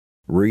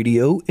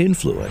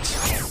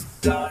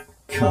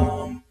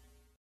radioinfluence.com.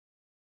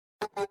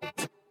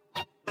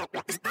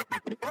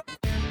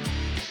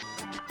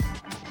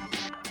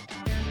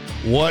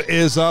 What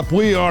is up?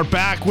 We are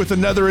back with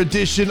another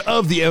edition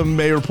of the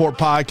MMA Report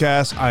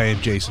podcast. I am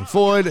Jason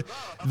Floyd.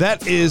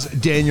 That is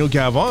Daniel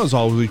Galvan. As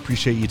always, we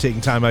appreciate you taking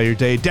time out of your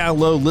day.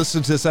 Download,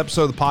 listen to this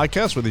episode of the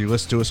podcast, whether you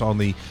listen to us on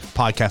the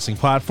podcasting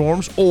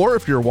platforms or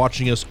if you're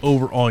watching us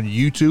over on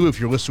YouTube. If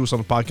you're listening to us on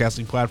the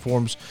podcasting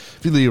platforms,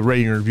 if you leave a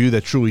rating or review,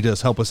 that truly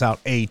does help us out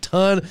a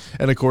ton.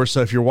 And of course,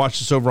 if you're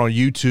watching us over on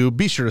YouTube,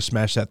 be sure to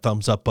smash that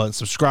thumbs up button,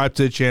 subscribe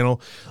to the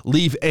channel,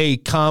 leave a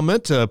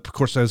comment. Of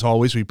course, as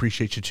always, we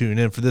appreciate you tuning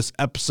in for this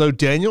episode.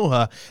 Daniel,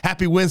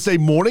 happy Wednesday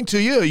morning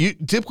to you.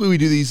 Typically, we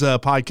do these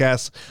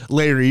podcasts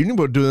later evening,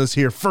 but we're doing this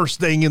here first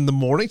thing in the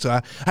morning, so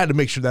I had to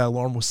make sure that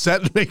alarm was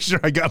set to make sure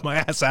I got my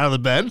ass out of the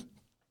bed.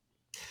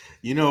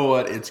 You know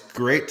what? It's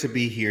great to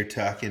be here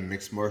talking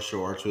mixed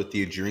martial arts with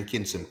you,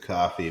 drinking some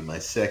coffee, my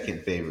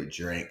second favorite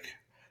drink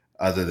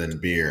other than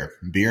beer.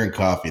 Beer and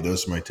coffee,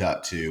 those are my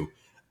top two.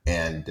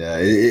 And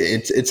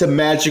it's a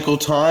magical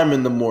time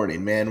in the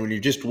morning, man, when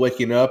you're just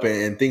waking up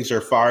and things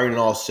are firing on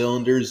all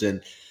cylinders,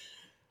 and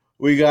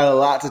we got a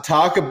lot to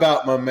talk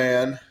about, my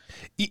man.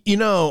 You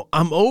know,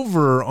 I'm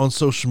over on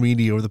social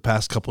media over the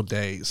past couple of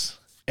days,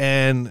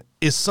 and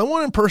is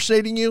someone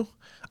impersonating you?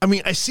 I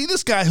mean, I see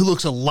this guy who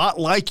looks a lot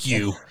like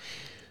you,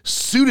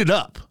 suited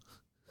up.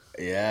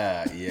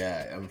 Yeah.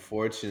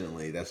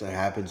 Unfortunately, that's what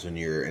happens when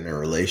you're in a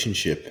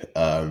relationship.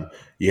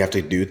 You have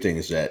to do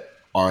things that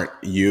aren't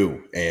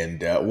you.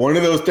 And one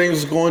of those things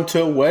is going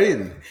to a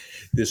wedding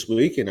this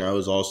week, and I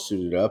was all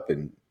suited up,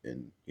 and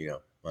you know,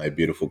 my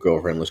beautiful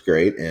girlfriend was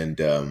great.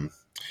 And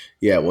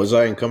yeah, was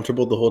I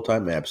uncomfortable the whole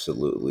time?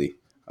 Absolutely.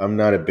 I'm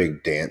not a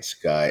big dance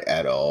guy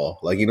at all.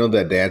 Like, you know,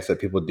 that dance that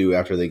people do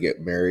after they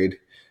get married.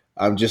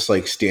 I'm just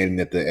like standing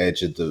at the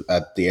edge of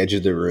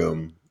the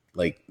room.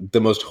 Like,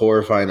 the most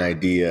horrifying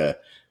idea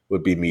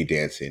would be me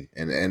dancing,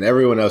 and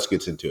everyone else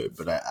gets into it,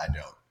 but I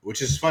don't.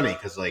 Which is funny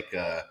because like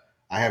I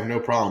have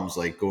no problems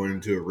like going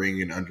into a ring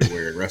in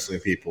underwear and wrestling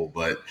people,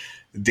 but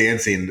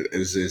dancing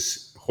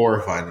is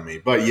horrifying to me.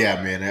 But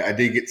yeah, man, I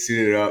did get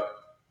suited up.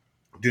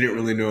 Didn't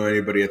really know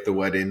anybody at the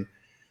wedding,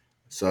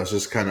 so I was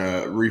just kind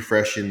of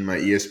refreshing my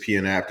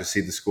ESPN app to see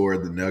the score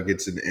of the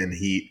Nuggets and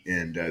Heat,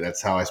 and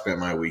that's how I spent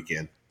my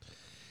weekend.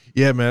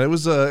 Yeah, man, it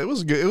was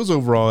good. It was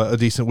overall a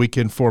decent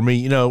weekend for me.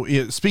 You know,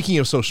 speaking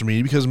of social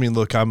media, because I mean,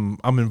 look, I'm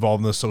involved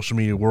in the social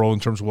media world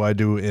in terms of what I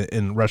do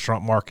in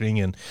restaurant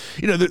marketing, and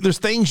you know, there's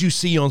things you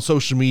see on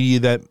social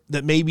media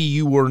that maybe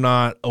you were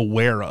not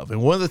aware of.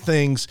 And one of the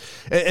things,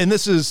 and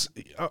this is,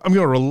 I'm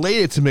going to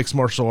relate it to mixed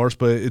martial arts,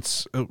 but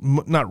it's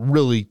not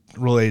really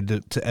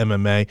related to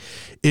MMA,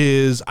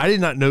 is I did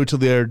not know till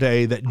the other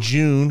day that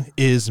June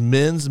is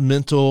Men's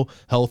Mental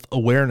Health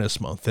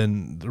Awareness Month.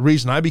 And the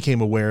reason I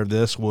became aware of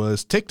this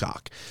was TikTok.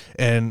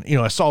 And, you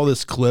know, I saw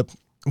this clip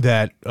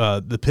that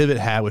the Pivot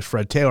had with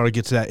Fred Taylor. I'll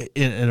get to that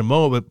in a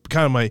moment, but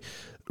kind of my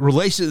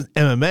relation to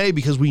MMA,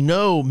 because we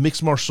know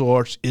mixed martial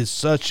arts is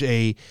such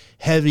a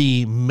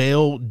heavy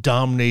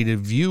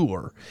male-dominated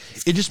viewer.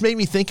 It just made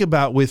me think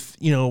about with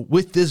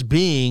this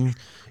being,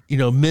 you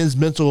know, Men's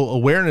Mental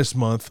Awareness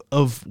Month,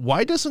 of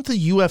why doesn't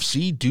the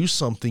UFC do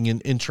something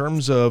in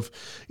terms of,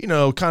 you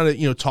know, kind of,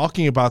 you know,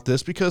 talking about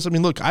this? Because, I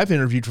mean, look, I've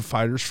interviewed for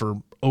fighters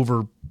for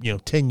over,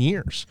 10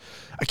 years.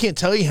 I can't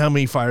tell you how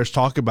many fighters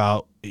talk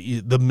about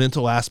the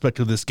mental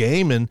aspect of this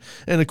game. And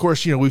of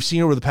course, you know, we've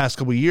seen over the past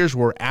couple of years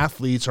where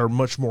athletes are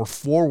much more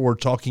forward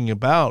talking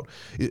about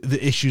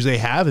the issues they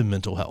have in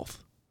mental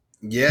health.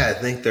 Yeah, I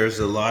think there's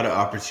a lot of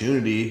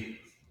opportunity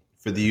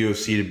for the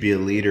UFC to be a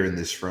leader in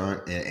this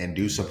front and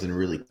do something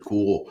really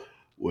cool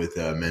with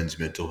Men's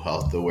Mental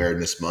Health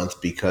Awareness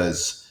Month,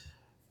 because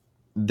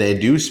they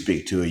do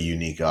speak to a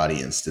unique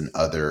audience than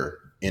other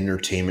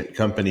entertainment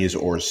companies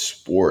or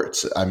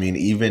sports. I mean,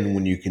 even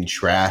when you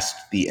contrast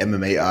the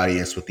MMA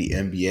audience with the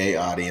NBA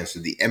audience, or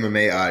the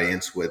MMA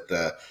audience with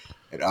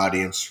an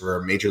audience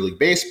for Major League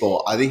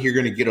Baseball, I think you're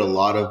going to get a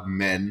lot of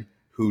men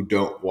who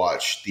don't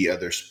watch the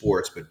other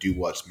sports but do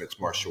watch mixed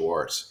martial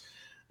arts.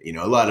 You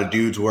know, a lot of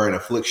dudes wearing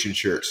affliction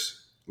shirts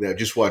that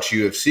just watch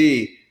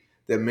UFC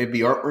that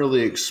maybe aren't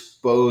really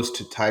exposed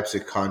to types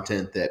of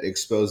content that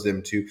expose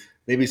them to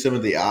maybe some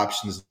of the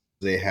options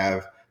they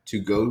have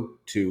to go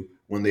to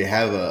when they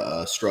have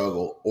a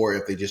struggle, or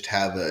if they just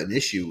have an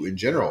issue in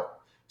general.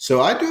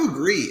 So I do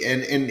agree.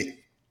 And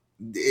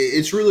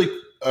it's really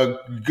a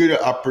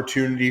good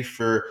opportunity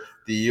for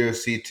the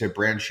UFC to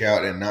branch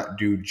out and not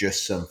do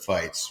just some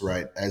fights,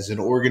 right? As an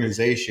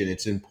organization,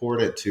 it's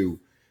important to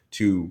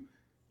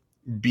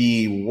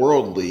be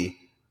worldly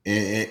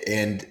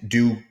and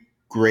do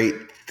great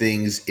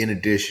things in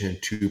addition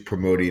to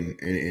promoting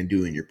and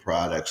doing your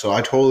product. So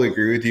I totally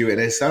agree with you.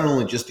 And it's not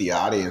only just the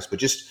audience, but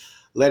just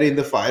letting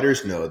the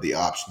fighters know the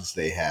options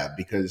they have,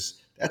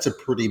 because that's a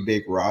pretty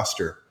big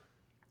roster,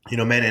 you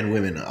know, men and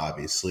women,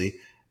 obviously.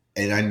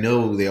 And I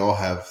know they all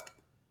have,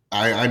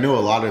 I know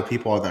a lot of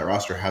people on that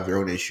roster have their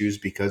own issues,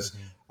 because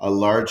a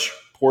large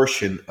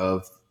portion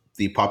of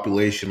the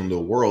population of the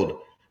world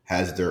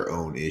has their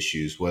own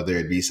issues, whether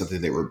it be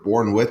something they were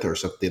born with or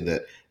something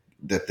that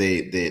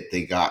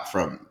they got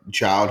from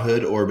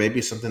childhood, or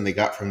maybe something they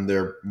got from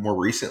their more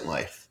recent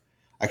life.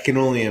 I can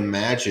only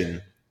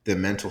imagine the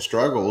mental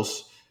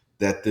struggles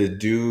that the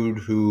dude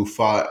who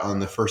fought on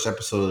the first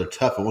episode of the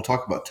Tough, and we'll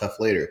talk about Tough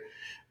later,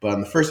 but on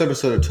the first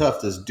episode of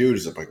Tough, this dude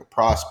is like a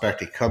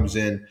prospect. He comes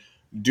in,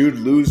 dude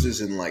loses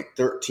in like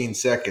 13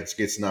 seconds,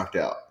 gets knocked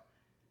out.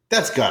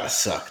 That's gotta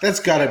suck.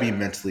 That's gotta be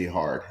mentally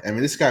hard. I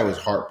mean, this guy was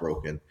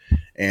heartbroken,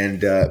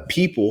 and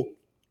people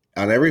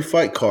on every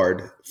fight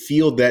card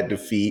feel that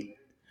defeat.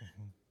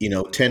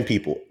 10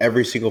 people,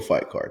 every single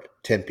fight card,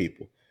 10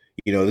 people.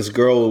 This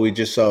girl we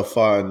just saw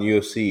fought on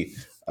UFC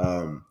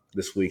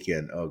this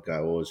weekend. Oh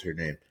God, what was her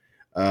name?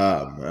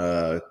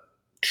 The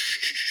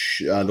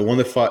one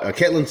that fought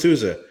Ketlin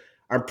Souza.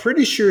 I'm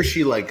pretty sure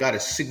she got a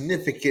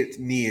significant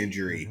knee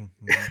injury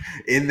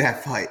in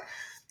that fight.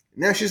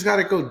 Now she's got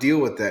to go deal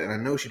with that, and I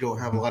know she don't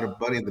have a lot of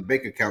money in the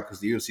bank account because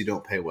the UFC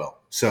don't pay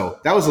well. So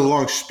that was a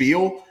long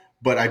spiel,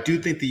 but I do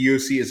think the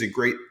UFC is a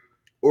great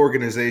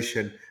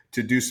organization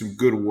to do some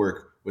good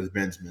work with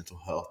Men's Mental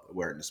Health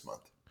Awareness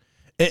Month.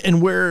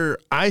 And where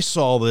I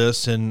saw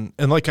this, and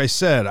like I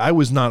said, I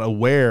was not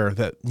aware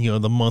that,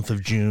 the month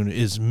of June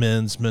is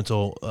Men's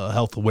Mental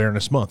Health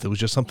Awareness Month. It was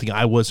just something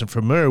I wasn't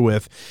familiar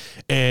with.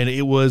 And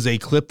it was a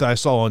clip that I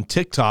saw on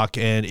TikTok,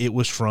 and it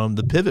was from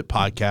the Pivot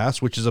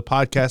podcast, which is a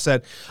podcast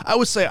that I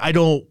would say I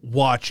don't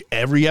watch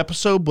every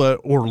episode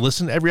or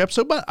listen to every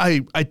episode, but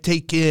I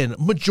take in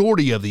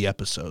majority of the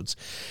episodes.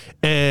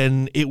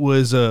 And it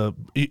was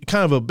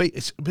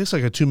it's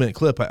basically like a 2-minute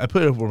clip. I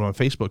put it over on my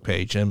Facebook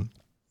page, and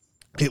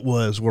it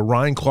was where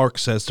Ryan Clark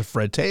says to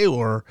Fred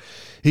Taylor,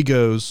 he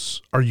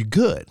goes, "Are you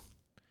good?"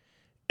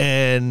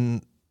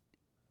 And,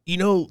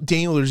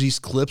 Daniel, there's these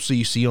clips that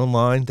you see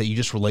online that you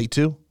just relate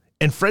to.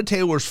 And Fred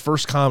Taylor's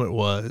first comment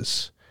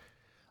was,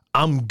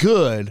 "I'm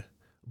good,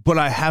 but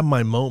I have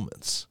my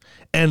moments."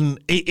 And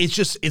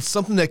it's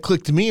something that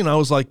clicked to me. And I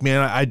was like,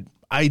 man,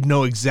 I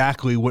know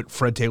exactly what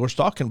Fred Taylor's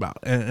talking about.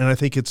 And I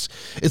think it's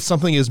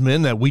something as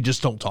men that we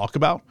just don't talk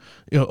about,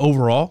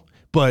 overall.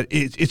 But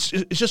it's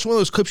just one of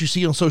those clips you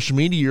see on social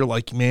media. You're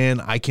like, man,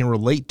 I can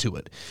relate to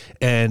it.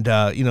 And,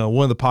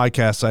 one of the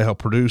podcasts I help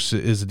produce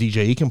is the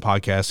DJ Eakin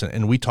podcast.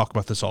 And we talk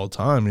about this all the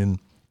time. And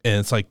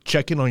it's like,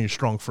 check in on your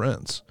strong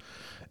friends.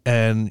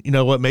 And you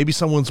know what? Maybe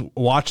someone's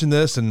watching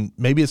this, and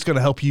maybe it's going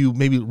to help you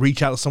maybe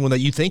reach out to someone that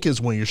you think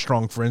is one of your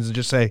strong friends and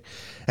just say,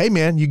 "Hey,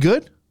 man, you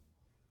good?"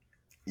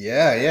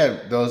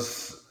 Yeah.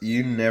 Those,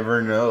 you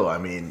never know. I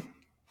mean,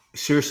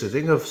 seriously,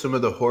 think of some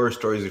of the horror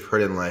stories we've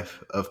heard in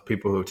life of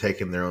people who've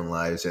taken their own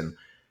lives, and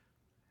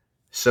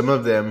some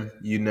of them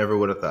you never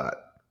would have thought.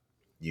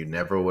 You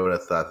never would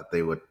have thought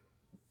that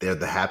they're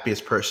the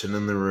happiest person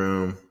in the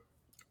room,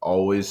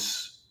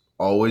 always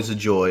a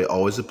joy,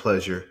 always a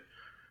pleasure,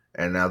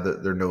 and now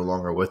that they're no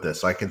longer with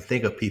us. So I can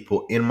think of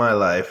people in my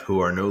life who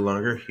are no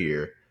longer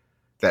here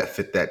that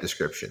fit that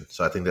description.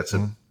 So I think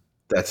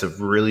that's a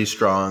really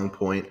strong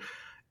point.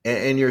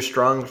 And your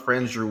strong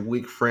friends, your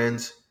weak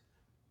friends,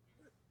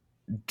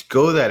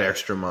 go that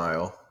extra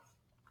mile,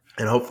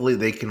 and hopefully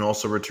they can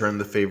also return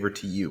the favor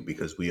to you,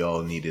 because we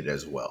all need it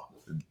as well.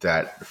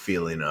 That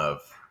feeling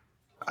of,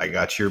 I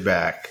got your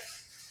back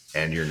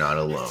and you're not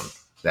alone.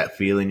 That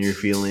feeling you're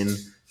feeling,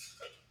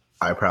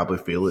 I probably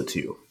feel it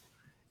too.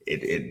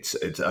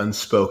 It's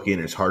unspoken.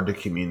 It's hard to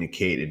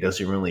communicate. It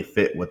doesn't really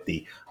fit with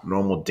the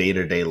normal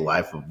day-to-day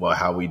life of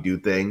how we do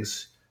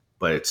things,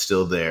 but it's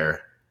still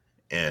there,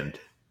 and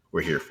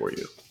we're here for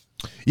you.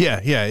 Yeah.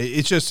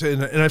 It's just,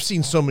 and I've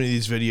seen so many of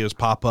these videos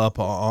pop up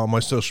on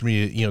my social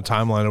media,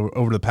 timeline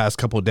over the past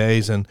couple of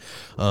days, and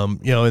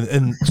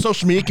and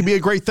social media can be a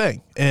great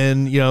thing,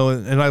 and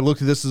and I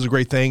look at this as a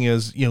great thing,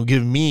 as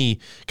giving me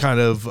kind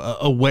of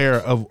aware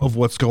of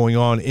what's going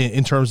on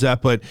in terms of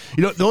that. But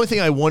the only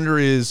thing I wonder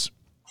is,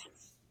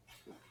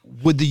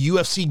 would the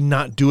UFC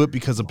not do it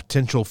because of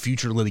potential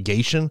future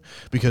litigation,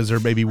 because they're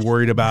maybe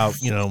worried about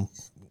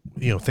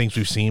things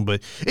we've seen?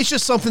 But it's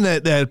just something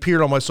that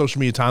appeared on my social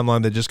media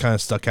timeline that just kind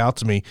of stuck out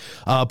to me.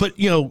 But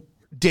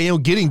Daniel,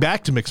 getting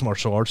back to mixed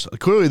martial arts,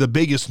 clearly the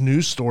biggest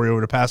news story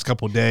over the past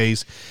couple of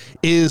days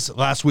is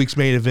last week's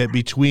main event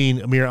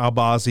between Amir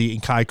Albazi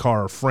and Kai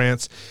Kara of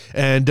France,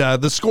 and the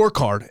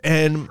scorecard.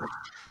 And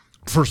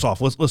first off,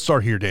 let's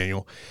start here,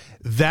 Daniel.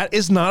 That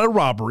is not a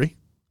robbery.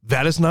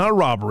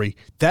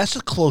 That's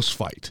a close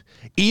fight.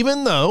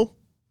 Even though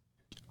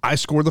I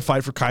scored the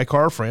fight for Kai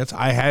Kara of France,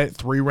 I had it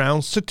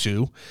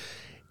 3-2.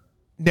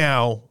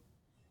 Now,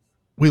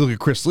 we look at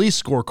Chris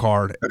Lee's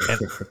scorecard,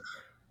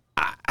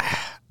 and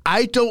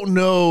I don't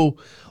know.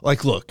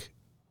 Look,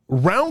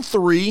 round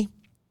 3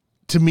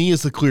 to me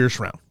is the clearest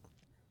round.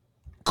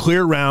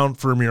 Clear round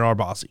for Amir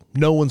Albazi.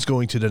 No one's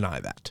going to deny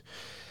that.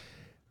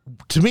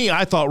 To me,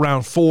 I thought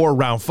round 4,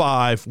 round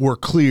 5 were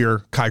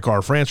clear Kai Kara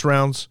of France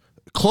rounds.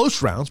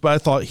 Close rounds, but I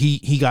thought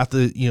he got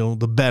the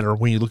the better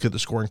when you look at the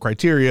scoring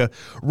criteria.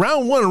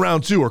 Round 1 and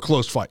round 2 are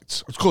close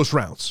fights. It's close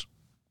rounds.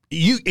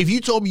 If you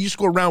told me you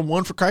scored round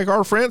one for Kai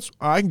Kara France,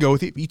 I can go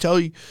with you. If you tell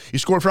you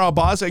scored for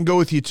Albazi, I can go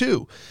with you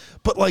too.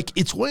 But like,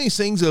 it's one of these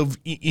things of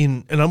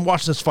and I'm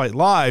watching this fight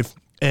live,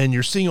 and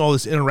you're seeing all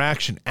this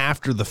interaction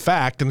after the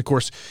fact. And of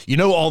course,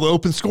 all the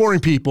open scoring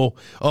people,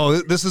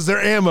 oh, this is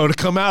their ammo to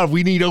come out if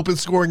we need open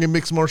scoring in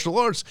mixed martial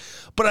arts.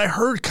 But I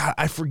heard, God,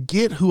 I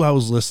forget who I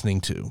was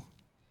listening to.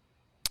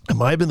 It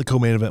might have been the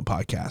Co-Main Event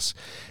podcast.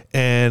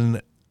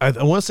 And I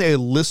want to say a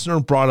listener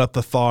brought up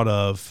the thought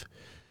of,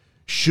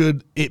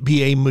 should it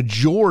be a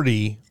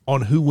majority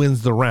on who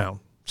wins the round?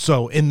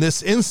 So in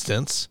this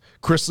instance,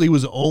 Chris Lee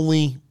was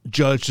only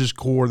judged to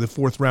score the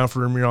fourth round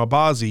for Amir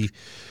Albazi.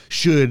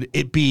 Should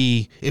it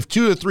be, if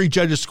 2 of the 3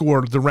 judges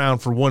scored the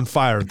round for one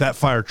fighter, that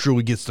fighter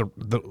truly gets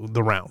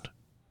the round?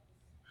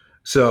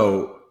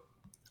 So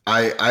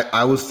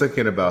I was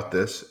thinking about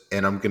this,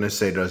 and I'm going to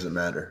say it doesn't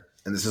matter.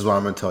 And this is what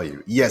I'm going to tell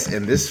you. Yes,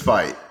 in this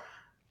fight,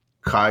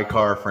 Kai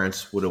Kara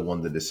France would have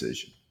won the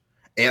decision.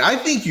 And I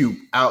think you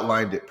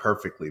outlined it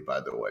perfectly, by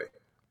the way.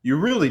 You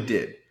really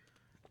did.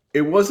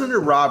 It wasn't a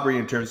robbery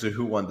in terms of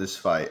who won this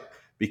fight,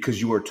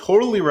 because you were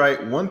totally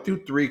right. 1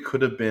 through 3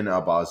 could have been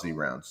Albazi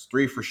rounds.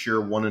 3 for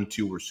sure. 1 and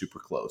 2 were super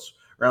close.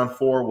 Round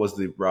 4 was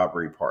the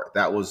robbery part.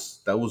 That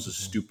was a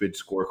stupid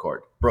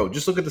scorecard. Bro,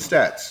 just look at the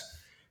stats.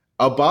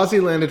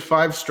 Albazi landed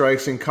 5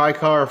 strikes and Kai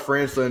Kara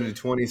France landed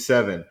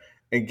 27.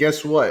 And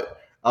guess what?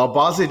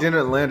 Albazi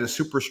didn't land a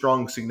super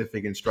strong,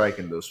 significant strike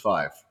in those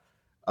 5.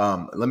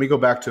 Let me go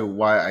back to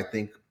why I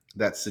think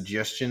that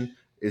suggestion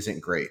isn't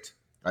great.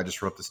 I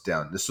just wrote this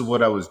down. This is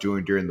what I was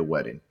doing during the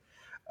wedding.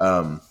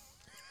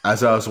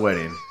 As I was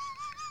waiting,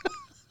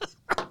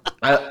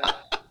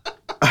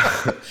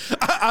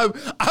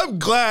 I'm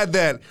glad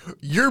that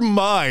your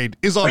mind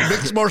is on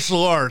mixed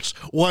martial arts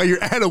while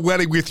you're at a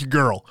wedding with your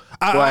girl.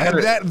 I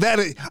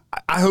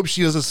hope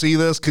she doesn't see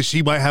this, because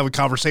she might have a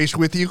conversation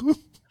with you.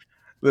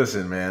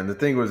 Listen, man, the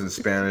thing was in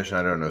Spanish.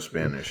 I don't know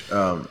Spanish.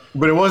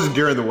 But it wasn't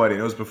during the wedding.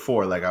 It was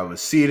before. Like, I was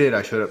seated.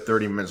 I showed up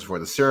 30 minutes before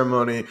the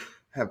ceremony.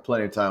 Have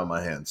plenty of time on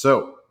my hands.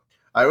 So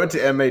I went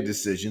to MA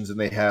Decisions, and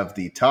they have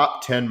the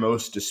top 10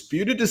 most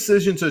disputed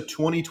decisions of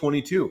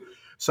 2022.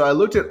 So I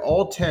looked at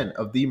all 10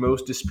 of the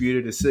most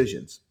disputed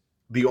decisions.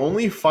 The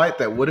only fight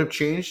that would have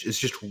changed is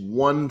just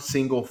one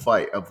single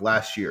fight of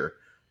last year.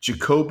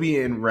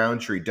 Jacoby and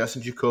Roundtree,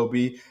 Dustin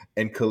Jacoby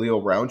and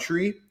Khalil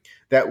Roundtree.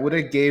 That would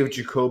have gave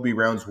Jacoby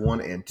rounds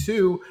 1 and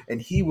 2, and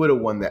he would have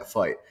won that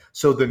fight.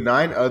 So the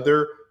 9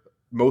 other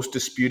most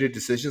disputed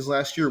decisions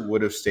last year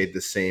would have stayed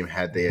the same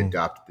had they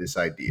adopted this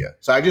idea.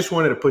 So I just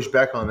wanted to push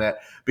back on that,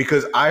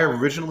 because I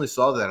originally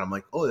saw that. I'm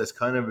like, oh, that's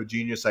kind of a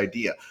genius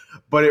idea,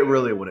 but it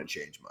really wouldn't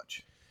change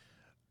much.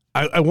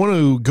 I want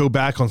to go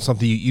back on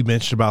something you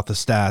mentioned about the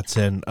stats,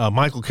 and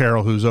Michael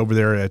Carroll, who's over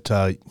there at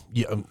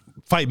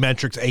Fight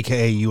Metrics,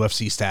 aka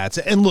UFC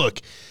Stats. And look,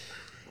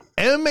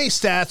 MMA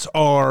stats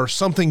are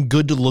something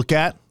good to look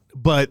at,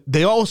 but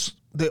they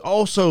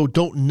also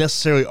don't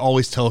necessarily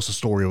always tell us the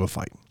story of a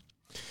fight.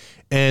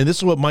 And this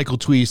is what Michael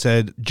Tweedy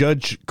said.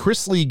 Judge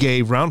Chris Lee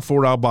gave round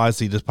 4 to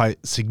Albazi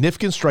despite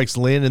significant strikes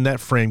landed in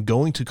that frame,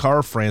 going to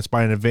Kara France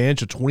by an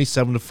advantage of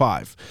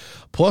 27-5.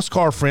 Plus,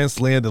 Kara France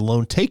landed the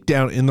lone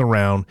takedown in the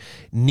round.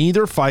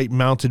 Neither fight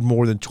mounted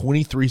more than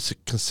 23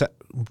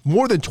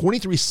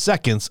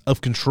 seconds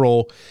of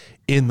control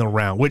in the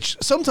round, which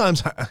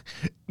sometimes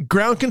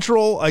ground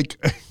control, like,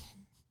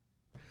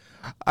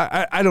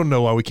 I don't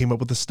know why we came up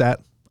with the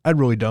stat. I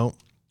really don't.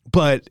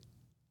 But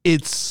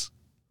it's,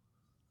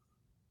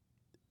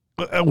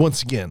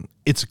 once again,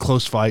 it's a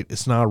close fight.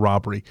 It's not a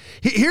robbery.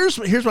 Here's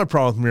my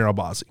problem with Amir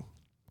Albazi.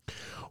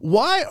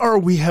 Why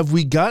have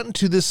we gotten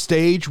to this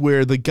stage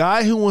where the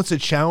guy who wants a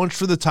challenge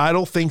for the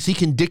title thinks he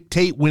can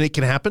dictate when it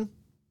can happen?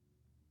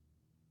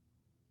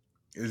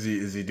 Is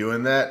he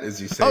doing that? Is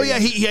he saying? Oh yeah,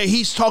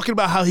 he's talking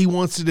about how he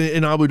wants it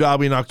in Abu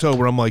Dhabi in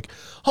October. I'm like,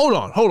 hold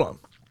on.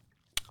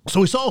 So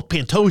we saw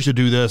Pantoja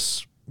do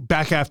this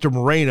back after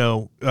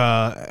Moreno,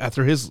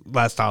 after his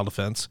last title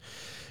defense.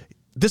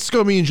 This is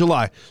going to be in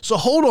July. So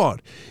hold on.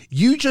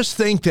 You just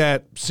think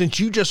that since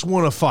you just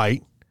won a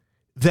fight,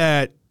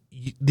 that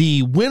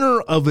the winner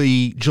of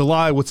the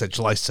July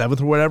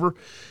 7th or whatever,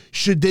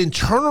 should then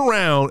turn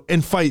around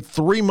and fight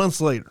 3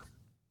 months later?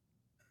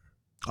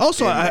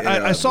 Also,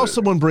 I saw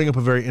someone bring up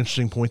a very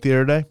interesting point the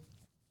other day.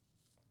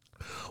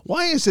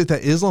 Why is it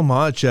that Islam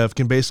Makhachev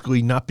can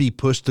basically not be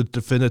pushed to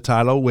defend a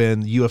title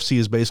when the UFC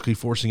is basically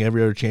forcing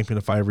every other champion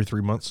to fight every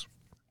 3 months?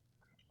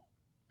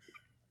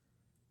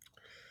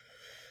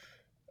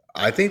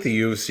 I think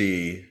the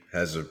UFC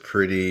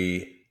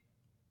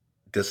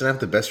doesn't have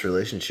the best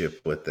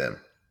relationship with them,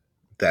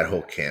 that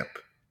whole camp.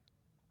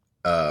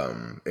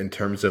 In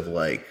terms of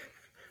like,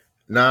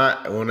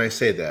 not when I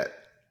say that,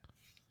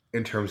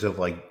 in terms of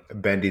like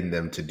bending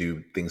them to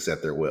do things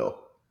at their will.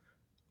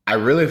 I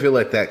really feel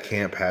like that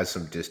camp has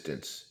some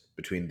distance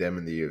between them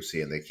and the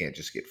UFC, and they can't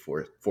just get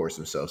force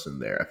themselves in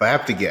there. If I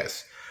have to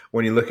guess,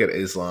 when you look at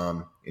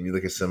Islam and you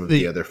look at some of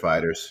the other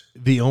fighters,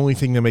 the only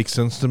thing that makes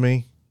sense to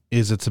me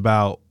is it's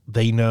about,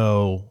 they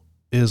know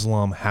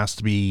Islam has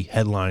to be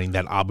headlining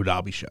that Abu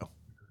Dhabi show.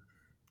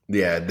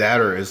 Yeah, that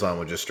or Islam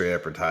would just straight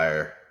up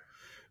retire.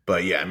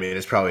 But yeah, I mean,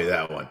 it's probably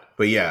that one.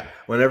 But yeah,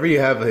 whenever you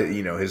have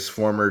his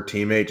former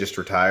teammate just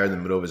retire in the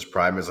middle of his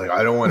prime, it's like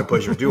I don't want to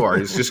push him too hard.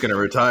 He's just going to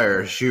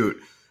retire. Shoot.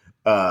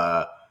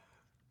 Uh,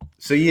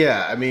 so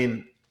yeah, I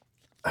mean,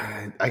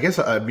 I guess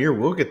Amir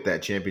will get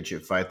that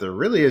championship fight. There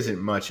really isn't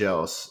much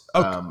else.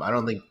 Okay. I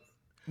don't think.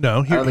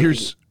 No, I don't think.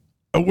 here's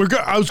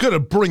I was going to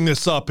bring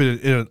this up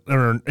in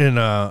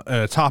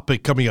a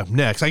topic coming up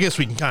next. I guess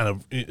we can kind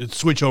of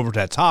switch over to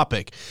that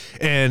topic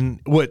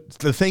and what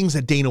the things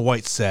that Dana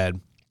White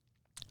said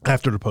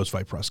after the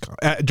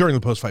during the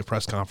post-fight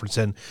press conference.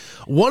 And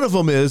one of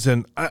them is,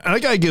 and I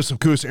got to give some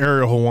kudos to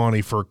Ariel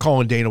Helwani for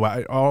calling Dana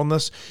White on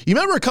this. You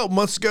remember a couple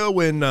months ago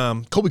when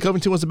Colby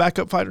Covington was a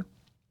backup fighter?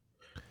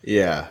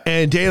 Yeah.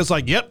 And Dana's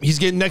like, yep, he's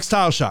getting next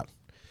title shot.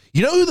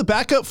 You know who the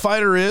backup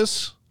fighter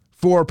is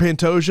for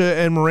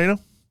Pantoja and Moreno?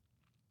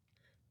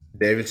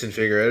 Davidson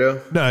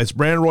Figueiredo? No, it's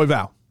Brandon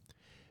Royval.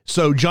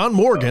 So John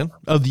Morgan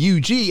of the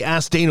UG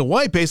asked Dana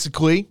White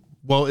basically,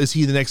 well, is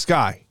he the next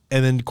guy?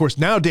 And then, of course,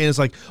 now Dana's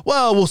like,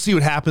 well, we'll see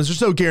what happens. There's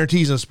no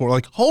guarantees in the sport.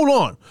 Like, hold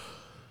on.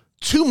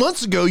 2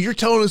 months ago, you're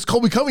telling us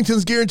Colby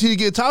Covington's guaranteed to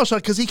get a title shot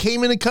because he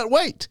came in and cut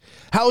weight.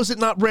 How is it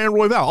not Brandon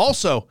Royval?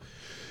 Also,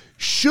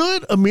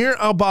 should Amir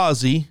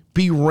Albazi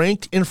be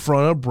ranked in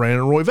front of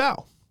Brandon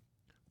Royval?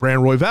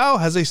 Brandon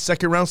Royval has a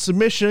second-round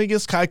submission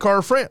against Kai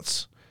Kara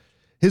France.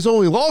 His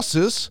only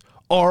losses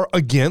are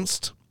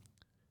against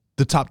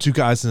the top two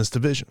guys in this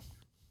division.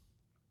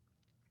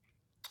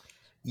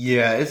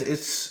 Yeah,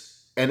 it's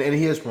and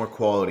he has more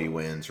quality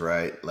wins,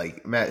 right?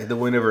 Like the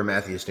win over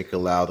Matthias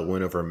Nicolau, the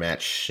win over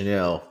Matt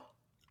Schnell,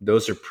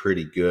 those are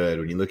pretty good.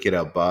 When you look at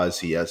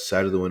Albazi,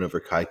 outside of the win over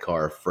Kai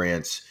Kara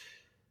France,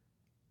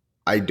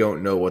 I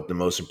don't know what the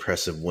most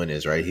impressive win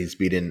is, right? He's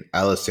beaten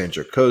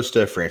Alessandro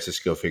Costa,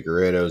 Francisco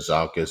Figueiredo,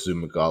 Zalka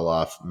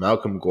Zumagulov,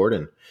 Malcolm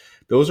Gordon.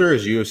 Those are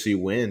his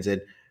UFC wins,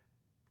 and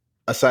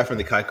aside from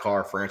the Kai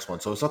Kara France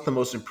one, so it's not the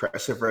most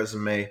impressive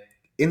resume.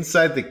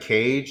 Inside the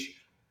cage,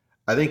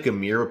 I think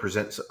Amir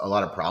presents a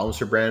lot of problems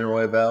for Brandon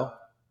Royval,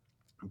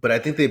 but I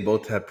think they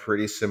both have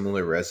pretty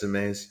similar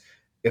resumes.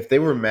 If they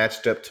were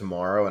matched up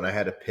tomorrow and I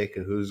had to pick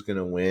who's going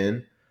to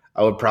win,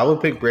 I would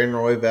probably pick Brandon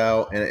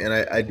Royval. And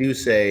I do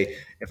say,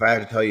 if I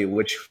have to tell you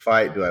which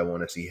fight do I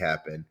want to see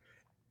happen,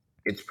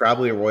 it's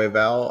probably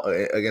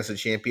Royval against a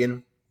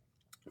champion.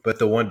 But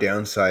the one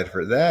downside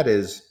for that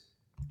is,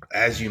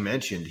 as you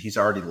mentioned, he's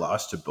already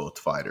lost to both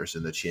fighters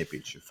in the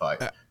championship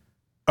fight.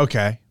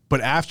 Okay. But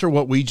after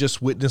what we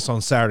just witnessed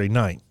on Saturday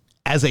night,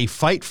 as a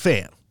fight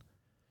fan,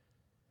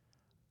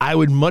 I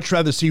would much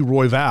rather see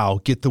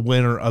Royval get the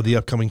winner of the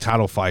upcoming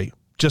title fight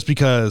just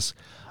because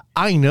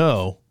I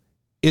know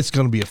it's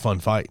going to be a fun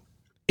fight.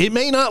 It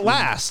may not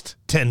last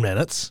 10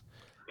 minutes,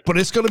 but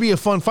it's going to be a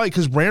fun fight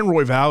because Brandon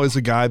Royval is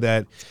a guy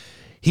that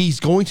he's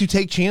going to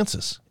take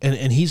chances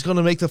and he's going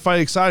to make the fight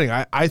exciting.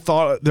 I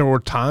thought there were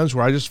times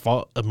where I just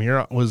thought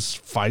Amir was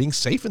fighting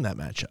safe in that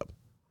matchup.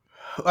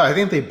 I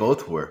think they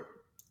both were.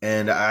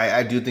 And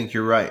I do think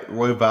you're right.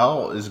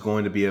 Royval is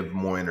going to be a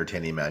more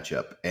entertaining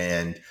matchup.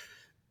 And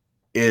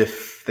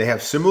if they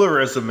have similar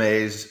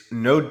resumes,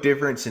 no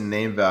difference in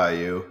name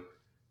value,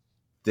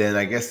 then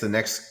I guess the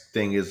next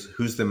thing is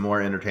who's the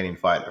more entertaining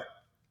fighter?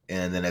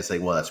 And then it's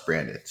like, well, that's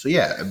Brandon. So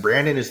yeah,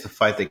 Brandon is the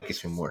fight that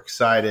gets me more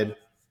excited.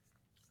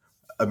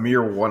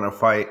 Amir won a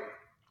fight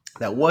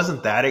that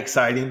wasn't that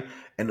exciting.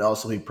 And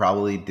also he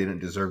probably didn't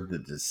deserve the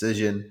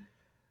decision.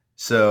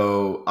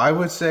 So I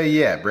would say,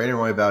 yeah, Brandon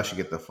Royval should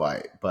get the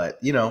fight.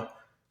 But,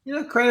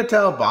 credit to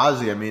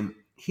Albazi. I mean,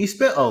 he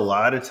spent a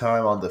lot of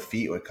time on the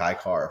feet with Kai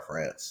Kara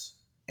France,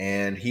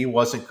 and he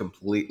wasn't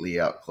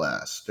completely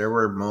outclassed. There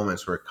were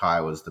moments where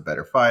Kai was the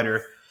better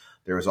fighter.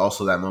 There was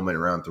also that moment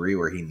in round 3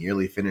 where he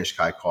nearly finished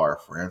Kai Kara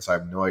France. I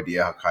have no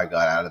idea how Kai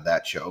got out of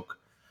that choke.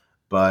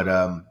 But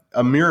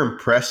Amir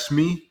impressed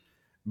me.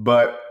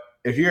 But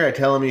if you're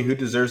telling me who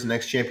deserves the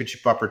next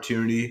championship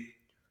opportunity,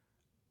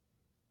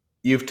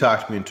 you've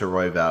talked me into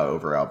Royval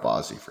over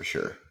Albazi for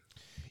sure.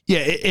 Yeah,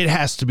 it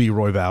has to be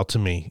Royval to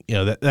me.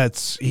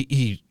 That's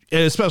he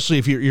and especially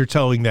if you're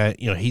telling that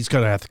he's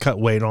going to have to cut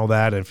weight and all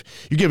that. If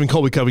you're giving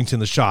Colby Covington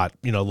the shot,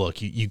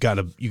 look, you got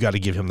to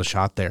give him the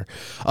shot there.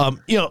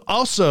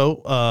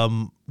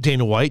 Also,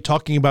 Dana White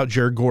talking about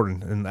Jared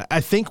Gordon, and I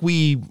think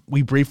we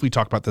briefly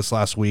talked about this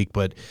last week,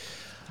 but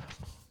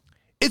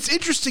it's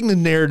interesting the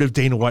narrative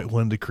Dana White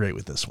wanted to create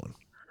with this one.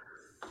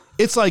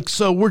 It's like,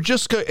 so we're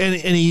just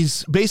and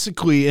he's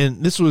basically,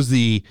 and this was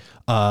the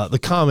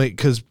comment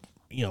because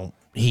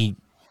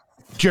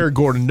Jared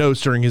Gordon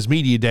notes during his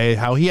media day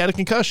how he had a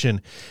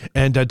concussion,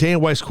 and Dana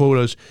White's quote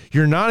is,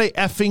 "You're not a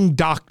effing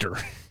doctor,"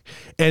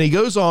 and he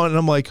goes on, and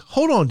I'm like,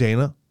 hold on,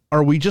 Dana,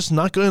 are we just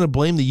not going to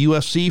blame the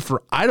UFC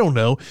for, I don't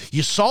know,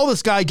 you saw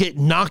this guy get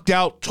knocked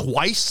out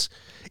twice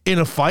in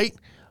a fight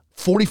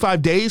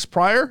 45 days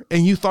prior,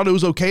 and you thought it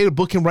was okay to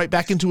book him right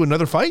back into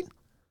another fight?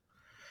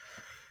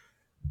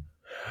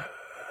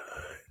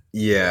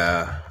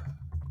 Yeah.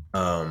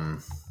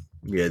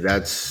 Yeah,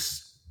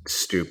 that's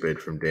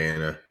stupid from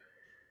Dana.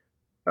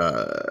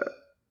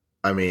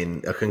 I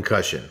mean, a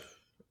concussion,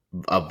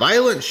 a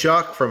violent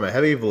shock from a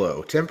heavy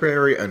blow,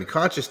 temporary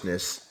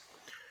unconsciousness,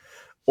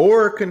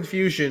 or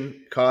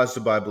confusion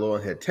caused by blow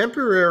on head.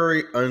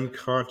 Temporary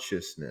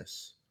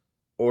unconsciousness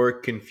or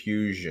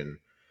confusion.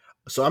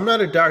 So I'm not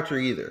a doctor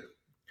either,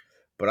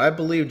 but I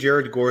believe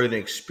Jared Gordon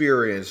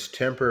experienced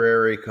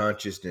temporary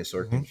consciousness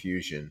or Mm-hmm.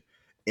 confusion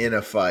in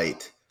a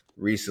fight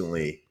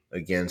recently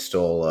against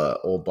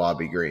old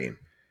Bobby Green.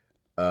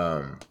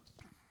 Um,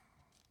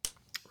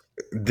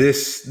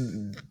 this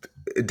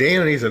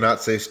Dana needs to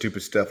not say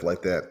stupid stuff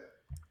like that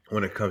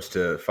when it comes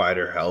to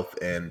fighter health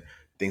and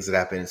things that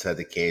happen inside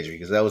the cage,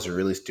 because that was a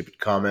really stupid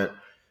comment.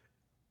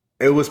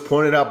 It was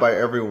pointed out by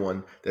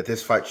everyone that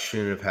this fight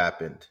shouldn't have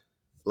happened.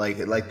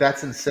 Like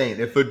that's insane.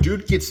 If a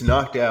dude gets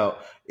knocked out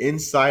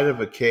inside of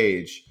a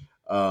cage,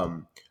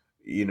 um,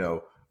 you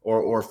know,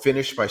 or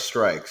finished by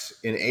strikes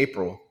in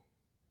April,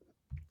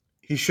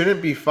 he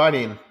shouldn't be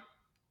fighting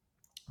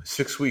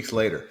 6 weeks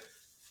later.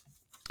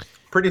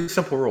 Pretty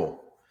simple rule.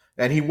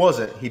 And he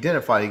wasn't. He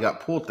didn't fight. He got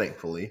pulled,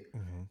 thankfully.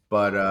 Mm-hmm.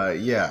 But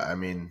yeah, I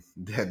mean,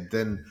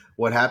 then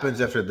what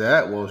happens after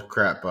that? Well,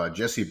 crap.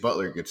 Jesse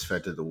Butler gets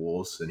fed to the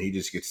wolves, and he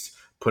just gets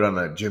put on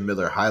a Jim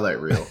Miller highlight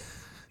reel.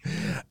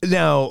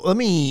 Now, I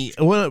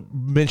want to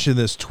mention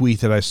this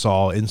tweet that I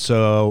saw. And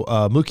so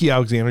Mookie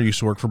Alexander used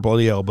to work for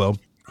Bloody Elbow.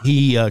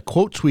 He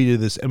quote tweeted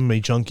this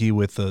MMA junkie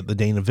with the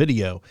Dana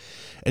video.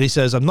 And he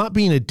says, I'm not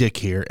being a dick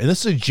here, and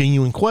this is a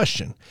genuine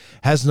question.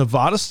 Has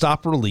Nevada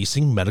stopped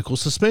releasing medical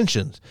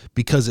suspensions?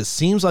 Because it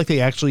seems like they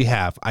actually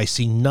have. I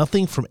see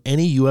nothing from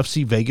any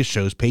UFC Vegas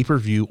shows,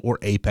 pay-per-view, or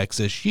Apex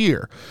this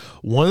year.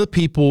 One of the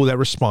people that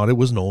responded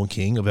was Nolan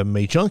King of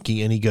MMA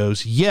Junkie, and he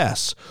goes,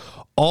 yes.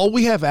 All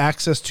we have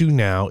access to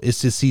now is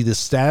to see the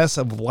status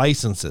of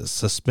licenses,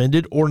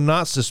 suspended or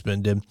not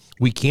suspended.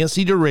 We can't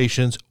see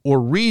durations or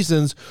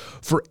reasons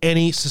for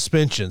any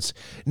suspensions.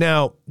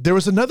 Now, there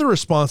was another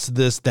response to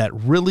this that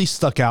really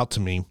stuck out to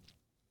me,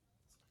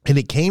 and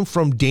it came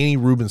from Danny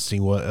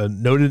Rubenstein, a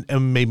noted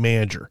MMA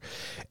manager,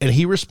 and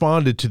he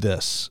responded to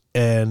this,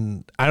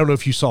 and I don't know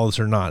if you saw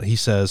this or not. He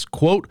says,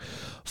 quote,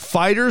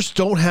 fighters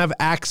don't have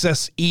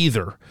access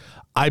either.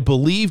 I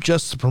believe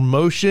just the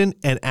promotion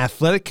and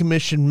athletic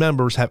commission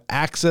members have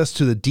access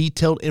to the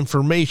detailed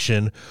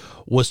information.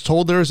 Was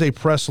told there is a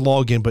press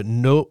login,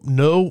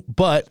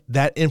 but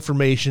that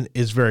information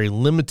is very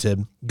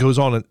limited. Goes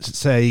on to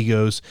say, he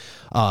goes,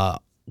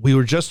 we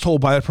were just told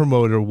by the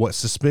promoter what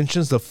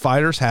suspensions the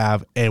fighters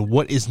have and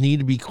what is needed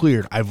to be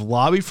cleared. I've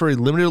lobbied for a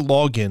limited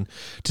login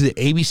to the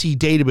ABC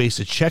database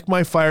to check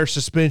my fighter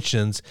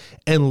suspensions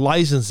and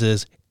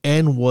licenses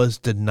and was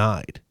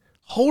denied.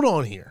 Hold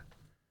on here.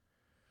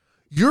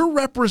 You're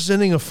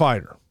representing a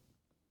fighter.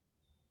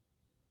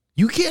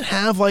 You can't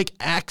have like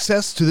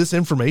access to this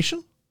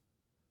information.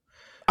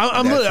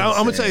 I'm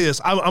gonna tell you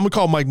this. I'm gonna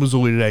call Mike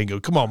Mazzulli today and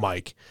go, "Come on,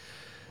 Mike.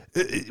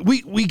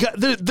 We got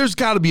there's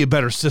got to be a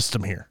better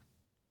system here."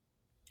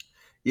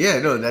 Yeah,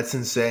 no, that's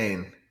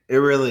insane. It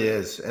really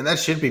is, and that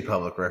should be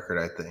public record.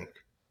 I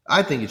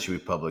think it should be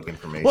public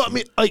information. Well,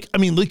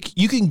 like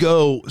you can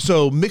go.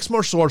 So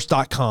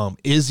mixedmartialarts.com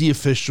is the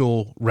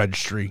official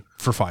registry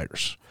for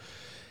fighters.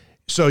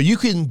 So you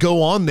can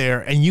go on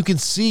there and you can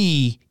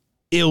see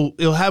it'll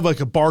have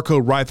like a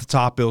barcode right at the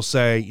top. It'll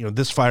say,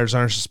 this fighter's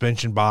under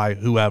suspension by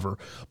whoever.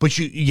 But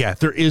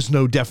there is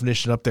no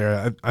definition up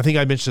there. I think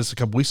I mentioned this a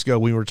couple weeks ago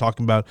when we were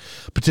talking about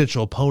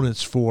potential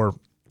opponents for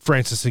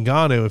Francis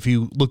Ngannou. If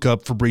you look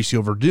up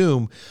Fabricio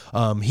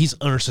Verdum, he's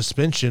under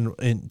suspension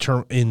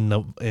in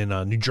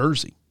New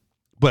Jersey,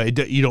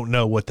 but you don't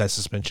know what that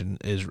suspension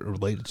is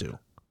related to.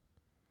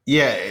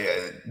 Yeah,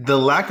 the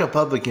lack of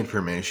public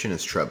information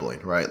is troubling,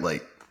 right?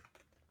 Like,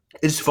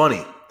 it's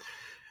funny.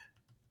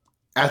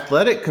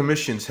 Athletic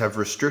commissions have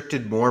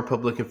restricted more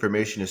public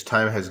information as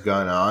time has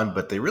gone on,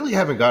 but they really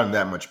haven't gotten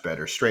that much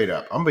better, straight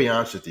up. I'm going to be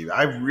honest with you.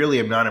 I really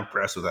am not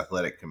impressed with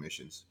athletic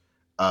commissions.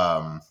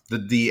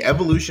 The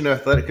evolution of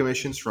athletic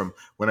commissions from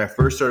when I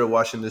first started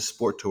watching this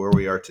sport to where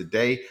we are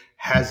today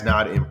has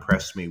not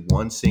impressed me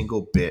one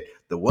single bit.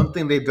 The one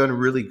thing they've done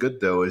really good,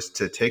 though, is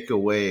to take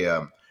away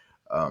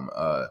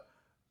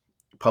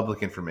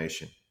public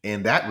information.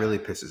 And that really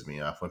pisses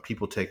me off when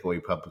people take away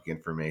public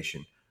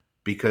information,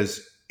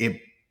 because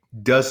it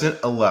doesn't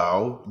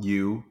allow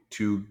you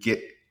to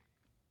get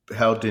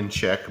held in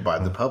check by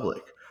the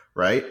public,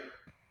 right?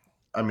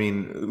 I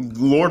mean,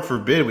 Lord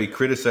forbid we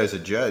criticize a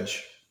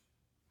judge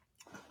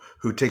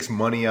who takes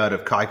money out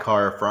of Kai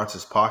Kara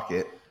France's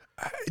pocket.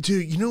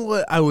 Dude, you know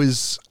what? I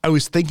was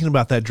thinking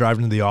about that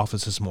driving to the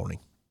office this morning,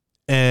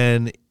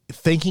 and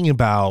thinking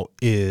about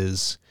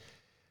is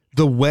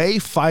the way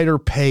fighter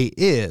pay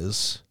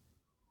is.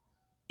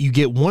 You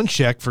get one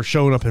check for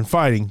showing up and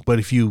fighting, but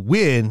if you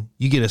win,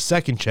 you get a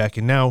second check.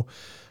 And now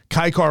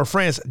Kai Kara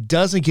France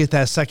doesn't get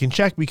that second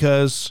check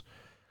because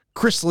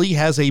Chris Lee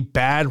has a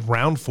bad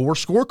round 4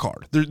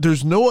 scorecard.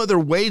 There's no other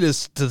way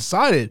to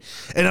decide it.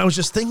 And I was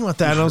just thinking about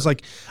that, and I was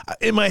like,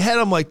 in my head,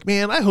 I'm like,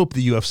 man, I hope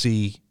the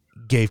UFC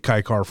gave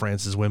Kai Kara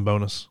France his win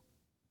bonus.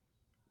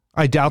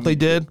 I doubt they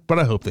did, but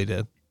I hope they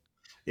did.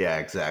 Yeah,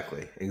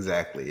 exactly.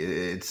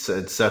 It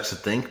sucks to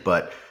think,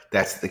 but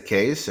that's the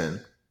case, and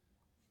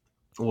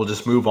we'll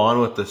just move on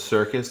with the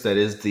circus that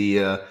is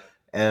the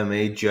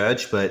MMA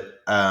judge,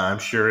 but I'm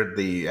sure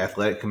the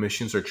athletic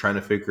commissions are trying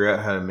to figure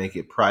out how to make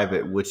it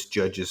private which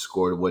judges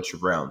scored which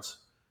rounds.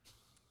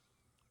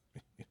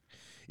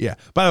 Yeah.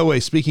 By the way,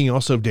 speaking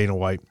also of Dana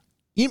White,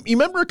 you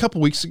remember a couple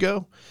weeks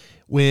ago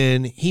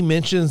when he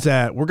mentions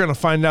that we're going to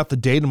find out the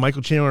date of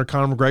Michael Chandler and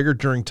Conor McGregor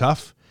during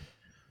Tough?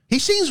 He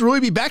seems to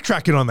really be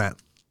backtracking on that.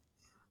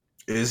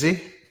 Is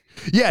he?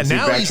 Yeah, Is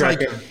now he he's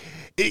like,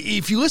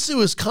 if you listen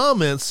to his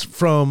comments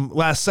from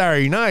last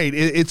Saturday night,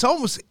 it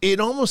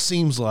almost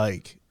seems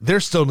like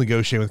they're still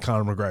negotiating with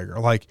Conor McGregor.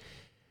 Like,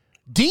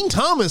 Dean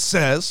Thomas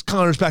says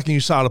Conor's back in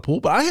USADA pool,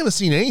 but I haven't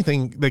seen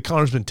anything that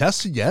Conor's been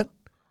tested yet.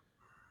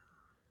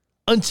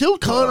 Until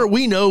Conor,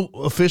 we know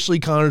officially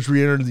Conor's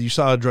re-entered the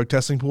USADA drug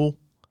testing pool,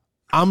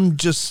 I'm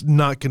just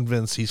not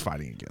convinced he's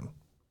fighting again.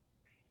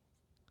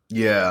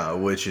 Yeah,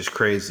 which is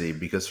crazy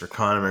because for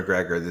Conor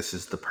McGregor, this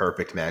is the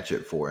perfect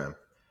matchup for him.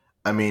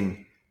 I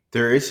mean,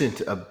 there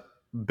isn't a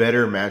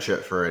better matchup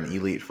for an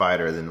elite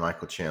fighter than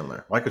Michael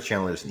Chandler. Michael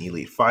Chandler is an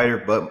elite fighter,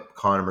 but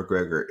Conor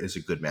McGregor is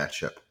a good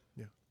matchup.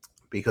 Yeah.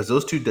 Because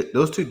those two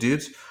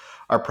dudes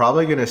are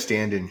probably going to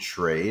stand in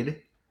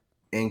trade,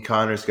 and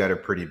Conor's got a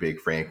pretty big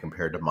frame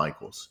compared to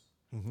Michael's.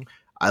 Mm-hmm.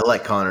 I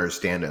like Conor's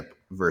stand-up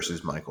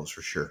versus Michael's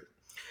for sure.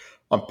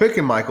 I'm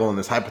picking Michael in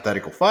this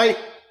hypothetical fight,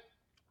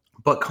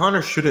 but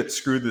Conor shouldn't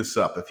screw this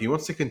up. If he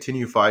wants to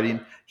continue fighting,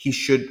 he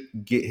should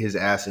get his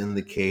ass in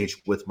the cage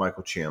with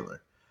Michael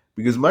Chandler.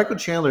 Because Michael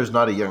Chandler is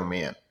not a young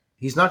man.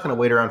 He's not going to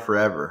wait around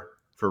forever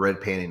for red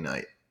panty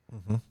night.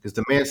 Because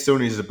the man still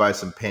needs to buy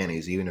some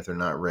panties, even if they're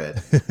not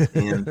red.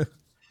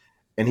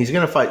 And he's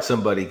going to fight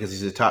somebody because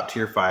he's a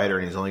top-tier fighter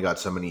and he's only got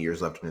so many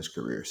years left in his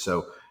career.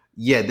 So,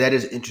 yeah, that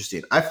is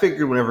interesting. I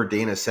figured whenever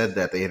Dana said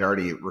that, they had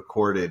already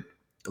recorded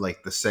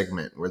like the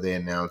segment where they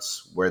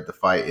announce where the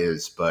fight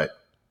is. But,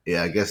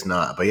 yeah, I guess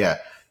not. But, yeah,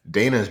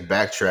 Dana's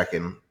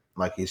backtracking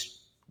like he's,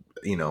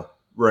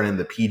 running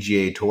the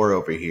PGA Tour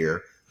over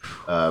here,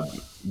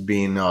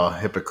 being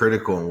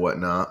hypocritical and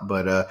whatnot.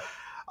 But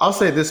I'll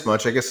say this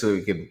much. I guess so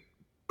we can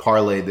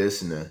parlay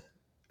this into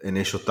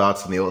initial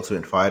thoughts on The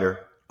Ultimate Fighter.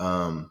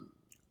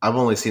 I've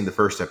only seen the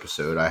first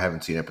episode. I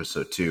haven't seen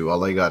episode 2.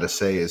 All I got to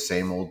say is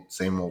same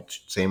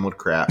old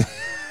crap.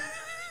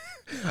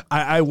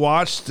 I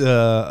watched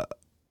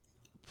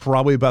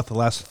probably about the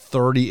last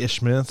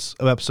 30-ish minutes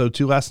of episode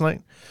 2 last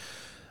night.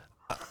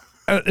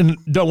 And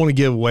don't want to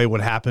give away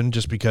what happened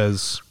just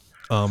because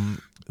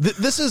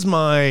this is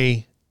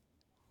my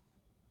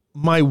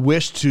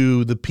wish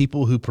to the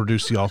people who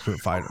produce The Ultimate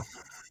Fighter.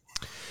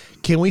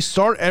 Can we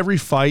start every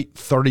fight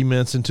 30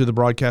 minutes into the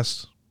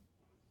broadcast?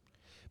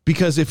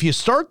 Because if you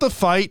start the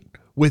fight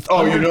with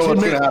what's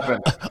going to happen.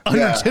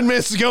 Under 10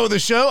 minutes to go of the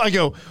show, I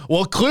go,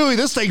 well, clearly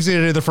this thing's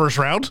in the first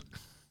round.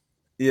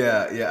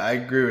 Yeah, I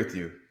agree with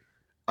you.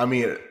 I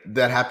mean,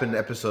 that happened in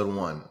episode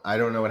 1. I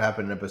don't know what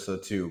happened in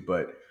episode 2,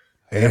 but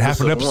it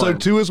happened in episode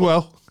 2 as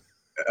well.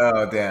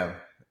 Oh, damn.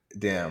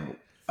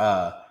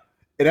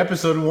 In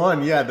episode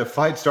 1, yeah, the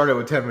fight started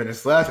with 10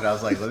 minutes left, and I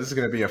was like, well, this is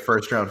going to be a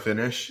first-round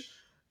finish.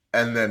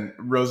 And then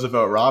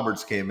Roosevelt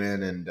Roberts came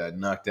in and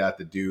knocked out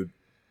the dude.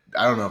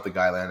 I don't know if the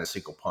guy landed a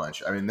single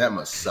punch. I mean, that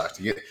must suck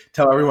to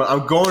tell everyone,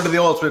 I'm going to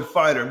the Ultimate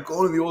Fighter. I'm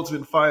going to the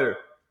Ultimate Fighter.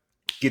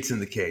 Gets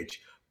in the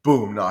cage.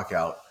 Boom,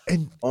 knockout.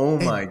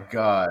 My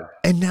God.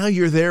 And now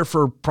you're there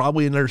for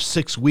probably another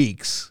 6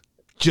 weeks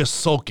just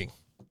sulking.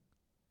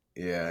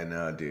 Yeah, I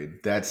know,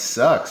 dude. That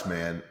sucks,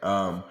 man.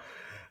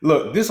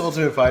 Look, this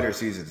Ultimate Fighter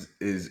season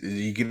is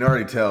you can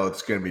already tell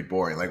it's going to be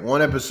boring. Like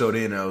one episode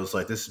in, I was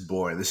like, this is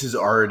boring. This is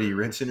already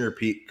rinse and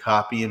repeat,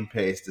 copy and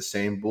paste the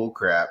same bull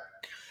crap.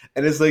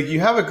 And it's like, you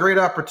have a great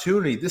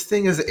opportunity. This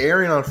thing is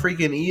airing on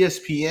freaking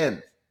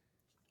ESPN.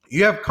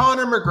 You have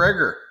Conor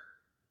McGregor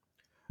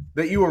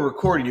that you are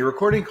recording. You're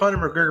recording Conor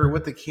McGregor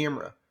with the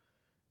camera.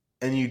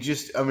 And you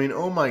just, I mean,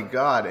 oh my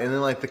God. And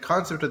then like the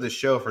concept of the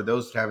show, for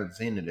those that haven't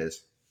seen it,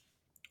 is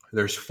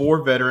there's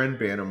 4 veteran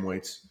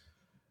bantamweights.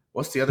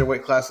 What's the other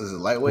weight class? Is it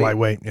lightweight?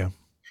 Lightweight, yeah.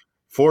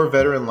 4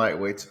 veteran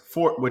lightweights,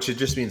 which it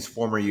just means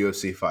former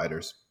UFC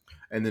fighters.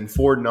 And then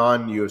 4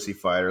 non-UFC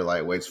fighter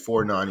lightweights,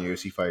 4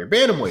 non-UFC fighter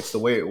bantamweights. The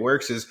way it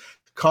works is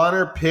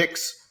Conor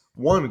picks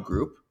one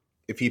group.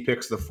 If he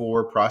picks the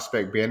 4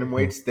 prospect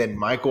bantamweights, then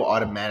Michael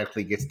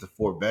automatically gets the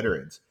 4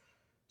 veterans.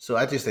 So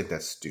I just think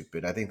that's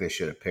stupid. I think they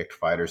should have picked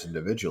fighters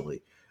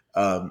individually.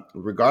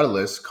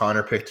 Regardless,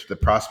 Conor picked the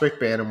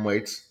prospect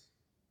bantamweights,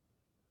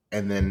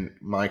 and then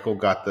Michael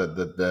got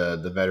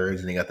the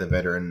veterans, and he got the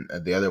veteran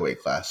at the other weight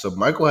class. So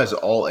Michael has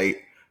all 8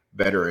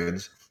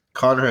 veterans.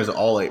 Conor has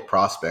all 8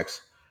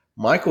 prospects.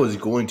 Michael is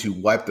going to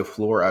wipe the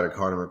floor out of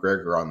Conor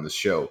McGregor on the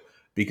show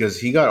because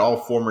he got all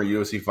former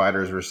UFC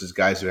fighters versus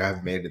guys who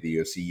haven't made it to the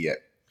UFC yet.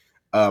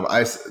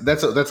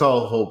 That's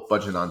all a whole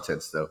bunch of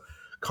nonsense, though.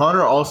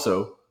 Conor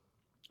also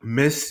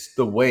missed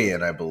the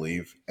weigh-in, I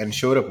believe, and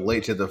showed up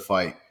late to the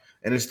fight.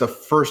 And it's the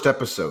first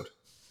episode.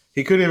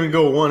 He couldn't even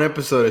go 1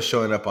 episode of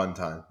showing up on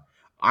time.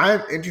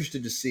 I'm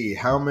interested to see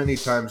how many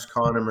times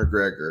Conor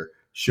McGregor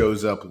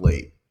shows up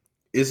late.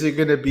 Is it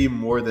going to be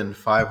more than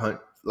 500,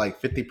 like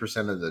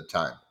 50% of the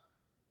time?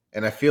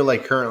 And I feel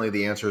like currently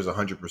the answer is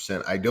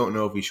 100%. I don't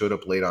know if he showed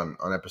up late on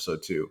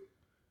episode 2.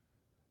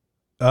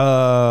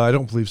 I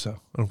don't believe so.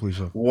 I don't believe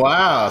so.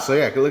 Wow. So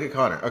yeah, look at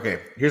Connor. Okay,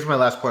 here's my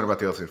last point about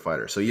the Ultimate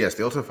Fighter. So yes,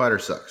 the Ultimate Fighter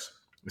sucks.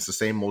 It's the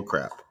same old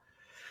crap.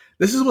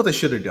 This is what they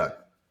should have done.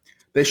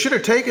 They should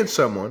have taken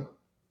someone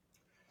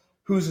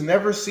who's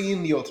never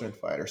seen the Ultimate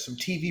Fighter, some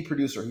TV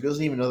producer who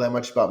doesn't even know that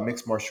much about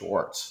mixed martial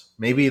arts.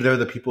 Maybe they're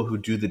the people who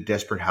do the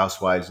Desperate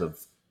Housewives of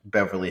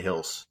Beverly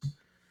Hills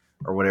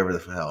or whatever the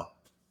hell.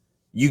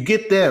 You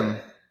get them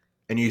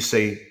and you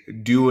say,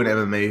 do an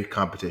MMA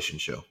competition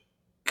show.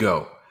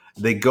 Go.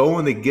 They go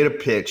and they get a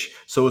pitch,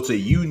 so it's a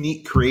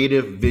unique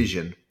creative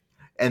vision,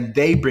 and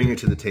they bring it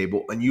to the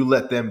table, and you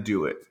let them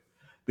do it.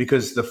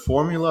 Because the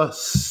formula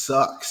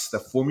sucks. The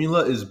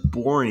formula is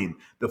boring.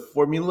 The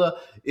formula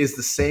is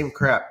the same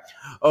crap.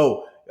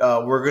 Oh,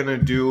 we're going to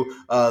do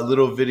a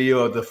little video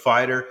of the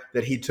fighter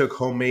that he took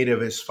homemade of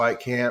his fight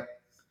camp.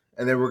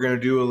 And then we're going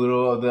to do a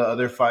little of the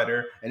other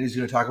fighter. And he's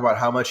going to talk about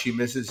how much he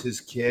misses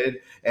his kid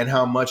and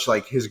how much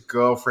like his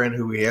girlfriend,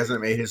 who he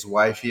hasn't made his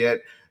wife yet,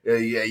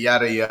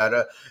 yada,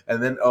 yada.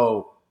 And then,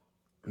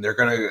 they're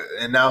going to –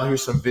 and now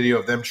here's some video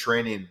of them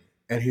training.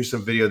 And here's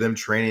some video of them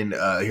training.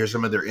 Here's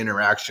some of their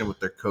interaction with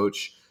their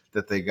coach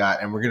that they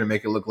got. And we're going to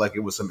make it look like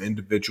it was some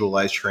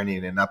individualized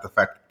training and not the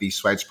fact that these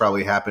fights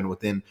probably happened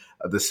within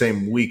the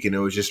same week and it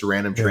was just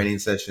random training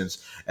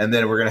sessions. And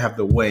then we're going to have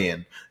the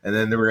weigh-in. And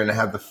then we're going to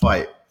have the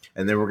fight.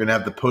 And then we're going to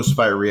have the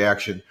post-fight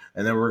reaction.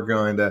 And then we're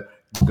going to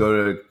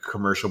go to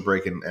commercial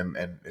break and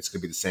it's going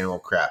to be the same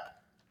old crap.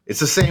 It's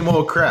the same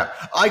old crap.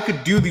 I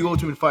could do the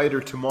Ultimate Fighter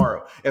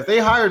tomorrow. If they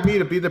hired me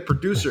to be the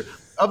producer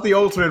of the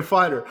Ultimate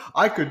Fighter,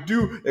 I could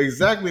do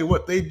exactly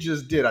what they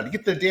just did. I'd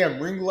get the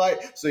damn ring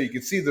light so you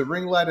could see the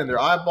ring light in their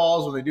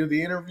eyeballs when they do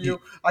the interview.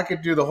 I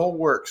could do the whole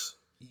works.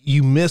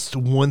 You missed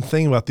one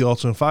thing about the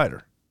Ultimate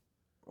Fighter.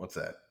 What's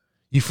that?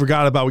 You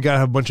forgot about we got to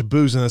have a bunch of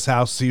booze in this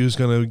house to see who's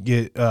going to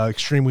get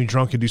extremely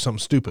drunk and do something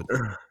stupid.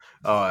 Oh,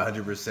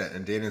 100%.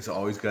 And Daniel's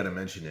always got to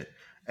mention it.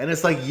 And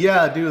it's like,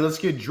 yeah, dude, let's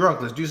get drunk.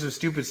 Let's do some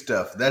stupid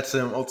stuff. That's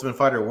some Ultimate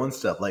Fighter 1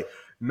 stuff. Like,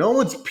 no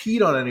one's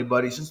peed on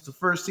anybody since the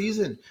first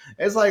season.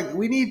 It's like,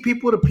 we need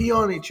people to pee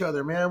on each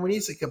other, man. We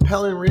need some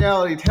compelling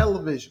reality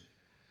television.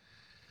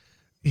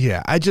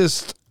 Yeah,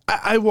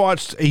 I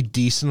watched a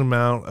decent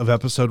amount of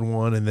episode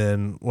 1. And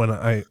then when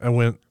I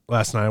went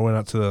last night, I went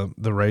out to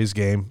the Rays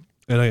game.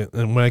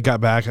 And when I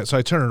got back, so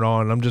I turned it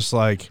on. And I'm just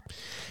like,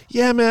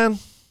 yeah, man,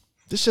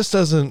 this just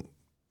doesn't.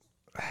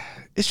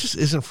 It just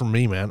isn't for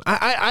me, man.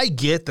 I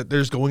get that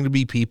there's going to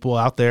be people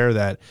out there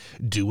that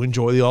do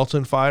enjoy the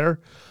Ultimate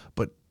Fighter,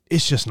 but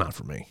it's just not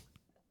for me.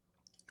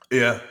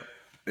 Yeah,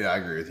 I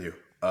agree with you.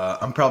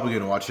 I'm probably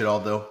going to watch it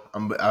all, though.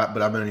 But I'm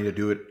going to need to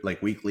do it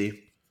like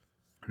weekly.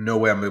 No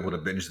way I'm able to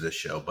binge this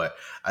show, but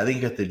I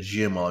think at the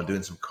gym while I'm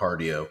doing some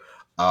cardio,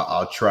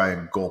 I'll try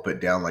and gulp it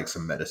down like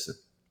some medicine.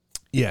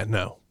 Yeah,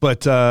 no.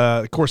 But,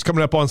 of course,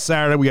 coming up on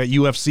Saturday, we got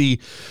UFC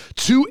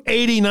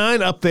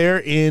 289 up there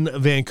in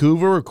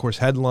Vancouver, of course,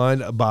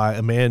 headlined by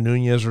Amanda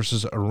Nunes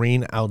versus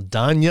Irene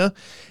Aldana.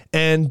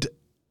 And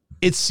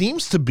it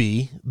seems to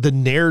be the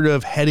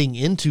narrative heading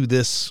into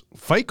this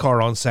fight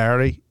card on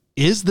Saturday.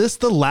 Is this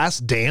the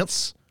last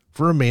dance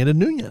for Amanda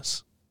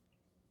Nunes?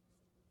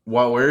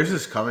 Well, where is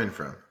this coming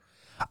from?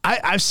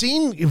 I've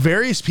seen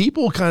various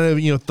people kind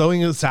of,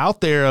 throwing this out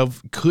there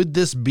of could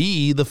this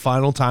be the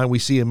final time we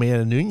see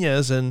Amanda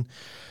Nunes? And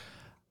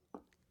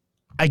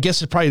I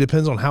guess it probably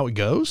depends on how it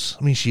goes.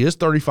 I mean, she is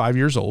 35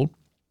 years old.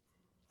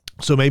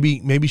 So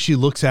maybe she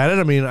looks at it.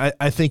 I mean,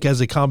 I think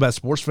as a combat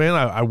sports fan,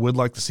 I would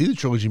like to see the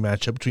trilogy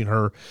matchup between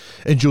her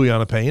and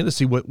Juliana Pena to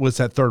see what's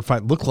that third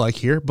fight look like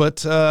here.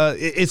 But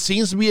it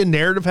seems to be a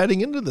narrative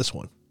heading into this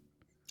one.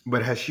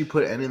 But has she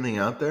put anything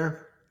out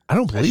there? I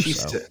don't believe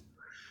so.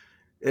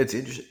 It's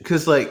interesting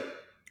because, I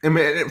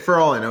mean, for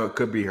all I know, it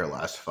could be her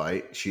last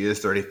fight. She is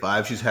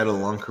 35. She's had a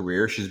long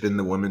career. She's been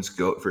the women's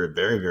GOAT for a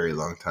very, very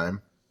long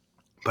time.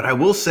 But I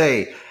will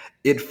say,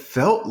 it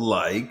felt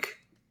like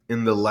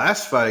in the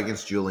last fight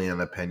against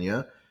Juliana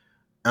Pena,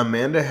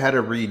 Amanda had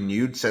a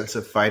renewed sense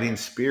of fighting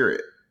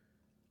spirit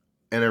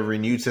and a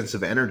renewed sense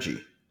of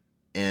energy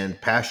and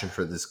passion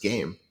for this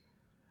game.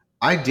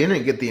 I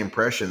didn't get the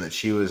impression that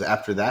she was,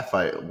 after that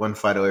fight, one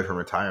fight away from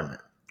retirement.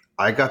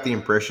 I got the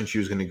impression she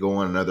was going to go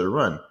on another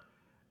run.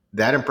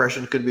 That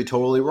impression could be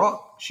totally wrong.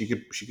 She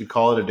could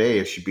call it a day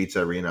if she beats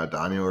Irene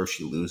Aldana or if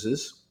she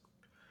loses.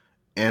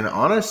 And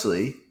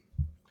honestly,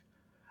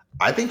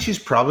 I think she's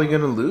probably going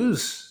to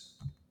lose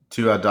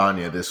to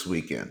Aldana this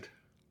weekend.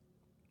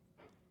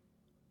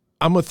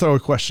 I'm going to throw a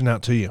question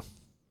out to you.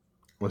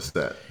 What's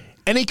that?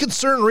 Any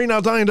concern Irene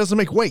Aldana doesn't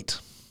make weight?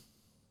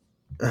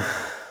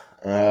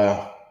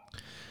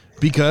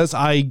 Because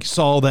I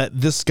saw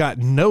that this got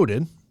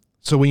noted.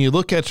 So when you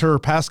look at her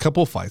past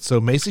couple of fights,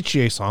 so Macy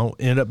Chiasson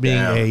ended up being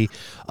a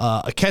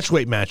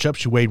catchweight matchup.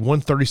 She weighed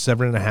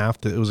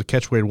 137.5. It was a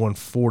catchweight of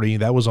 140.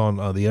 That was on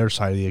the other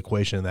side of the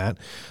equation. That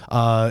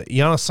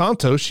Yana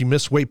Santos, she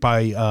missed weight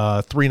by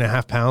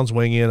 3.5 pounds,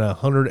 weighing in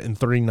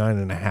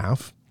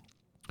 139.5.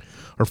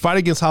 Her fight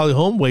against Holly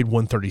Holm weighed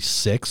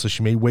 136, so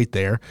she made weight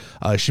there.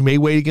 She made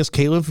weight against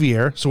Kayla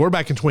Vier, so we're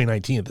back in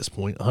 2019 at this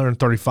point,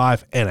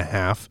 135 and a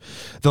half.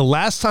 The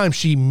last time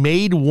she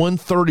made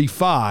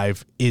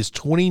 135 is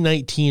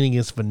 2019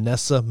 against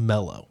Vanessa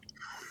Mello.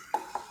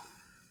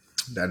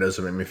 That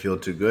doesn't make me feel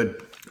too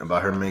good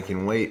about her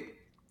making weight.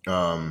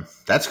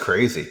 That's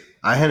crazy.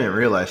 I hadn't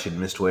realized she'd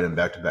missed weight in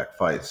back-to-back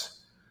fights.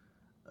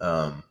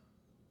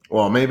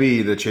 Well,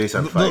 maybe the Chase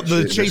on fight.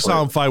 The Chase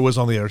on fight was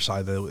on the other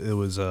side. It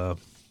was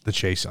the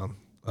Chase on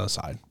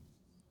side.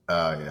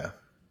 Yeah.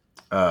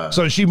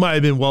 So she might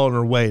have been well on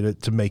her way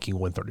to making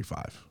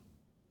 135.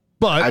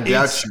 But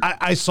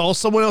I saw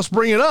someone else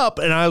bring it up,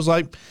 and I was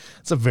like,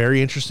 it's a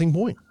very interesting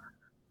point.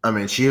 I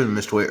mean, she even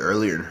missed weight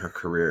earlier in her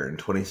career. In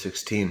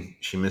 2016,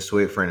 she missed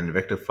weight for an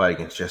Invicta fight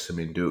against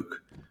Jessamine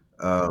Duke.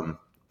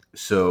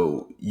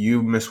 So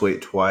you miss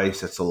weight twice.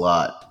 That's a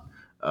lot.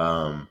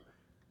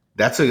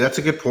 That's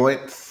a good point.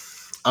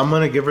 I'm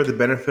going to give her the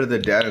benefit of the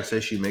doubt and say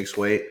she makes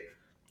weight.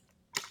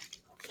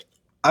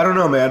 I don't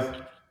know, man.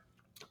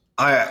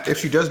 If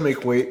she does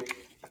make weight,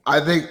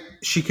 I think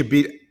she could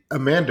beat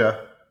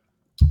Amanda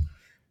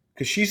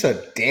because she's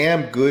a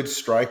damn good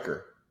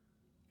striker.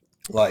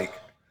 Like,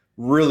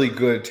 really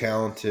good,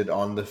 talented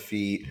on the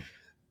feet.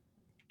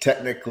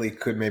 Technically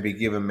could maybe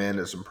give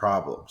Amanda some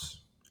problems.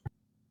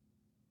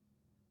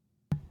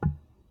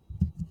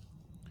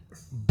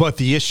 But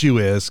the issue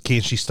is,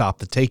 can she stop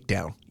the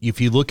takedown?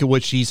 If you look at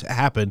what she's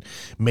happened,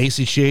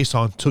 Macy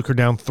Chiasson took her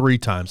down 3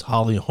 times.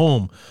 Holly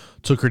Holm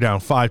took her down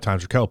 5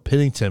 times. Raquel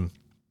Pennington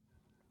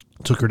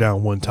took her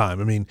down 1 time.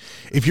 I mean,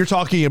 if you're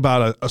talking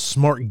about a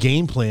smart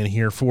game plan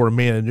here for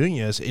Amanda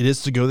Nunes, it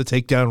is to go the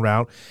takedown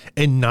route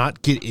and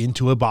not get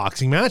into a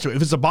boxing matchup.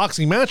 If it's a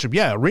boxing matchup,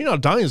 yeah, Rena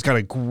Aldana's got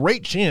a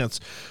great chance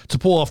to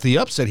pull off the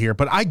upset here.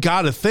 But I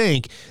got to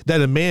think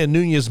that Amanda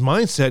Nunes'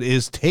 mindset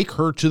is take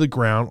her to the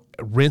ground,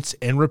 rinse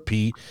and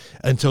repeat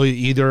until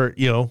either,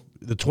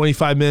 the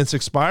 25 minutes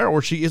expire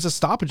or she is a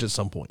stoppage at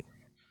some point.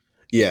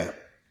 Yeah.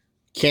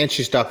 Can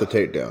she stop the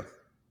takedown?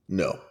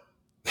 No.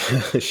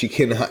 She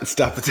cannot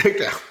stop the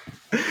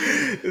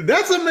takedown.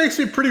 That's what makes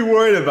me pretty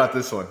worried about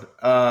this one.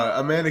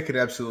 Amanda could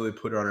absolutely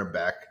put her on her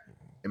back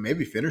and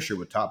maybe finish her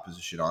with top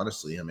position,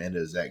 honestly.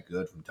 Amanda is that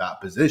good from top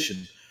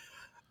position.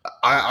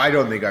 I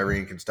don't think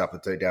Irene can stop the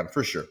takedown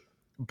for sure.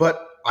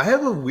 But I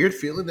have a weird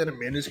feeling that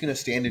Amanda's going to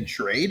stand and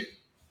trade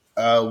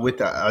with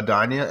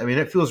Adania. I mean,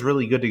 it feels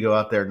really good to go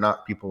out there,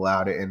 knock people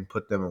out and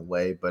put them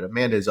away. But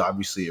Amanda is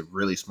obviously a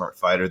really smart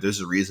fighter.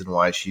 There's a reason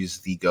why she's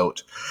the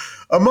GOAT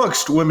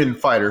amongst women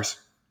fighters.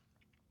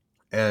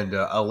 And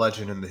a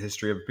legend in the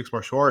history of mixed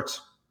martial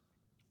arts.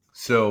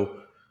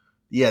 So,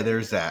 yeah,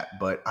 there's that.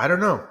 But I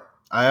don't know.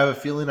 I have a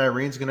feeling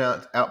Irene's going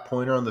to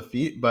outpoint her on the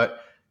feet.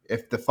 But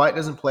if the fight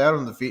doesn't play out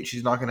on the feet,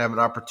 she's not going to have an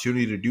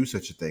opportunity to do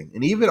such a thing.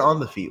 And even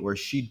on the feet, where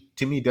she,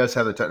 to me, does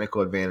have the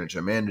technical advantage,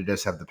 Amanda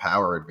does have the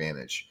power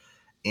advantage.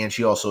 And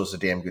she also is a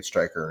damn good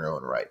striker in her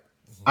own right.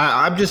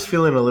 I'm just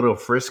feeling a little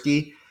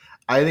frisky.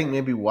 I think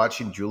maybe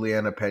watching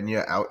Juliana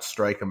Pena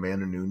outstrike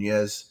Amanda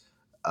Nunes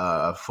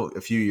a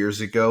few years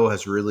ago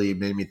has really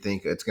made me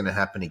think it's going to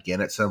happen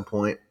again at some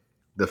point.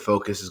 The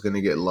focus is going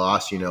to get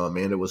lost.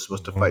 Amanda was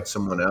supposed to fight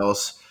someone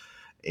else,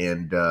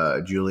 and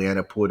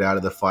Juliana pulled out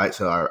of the fight,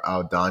 so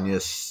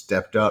Aldana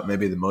stepped up.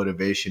 Maybe the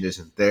motivation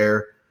isn't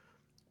there.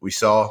 We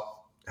saw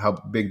how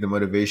big the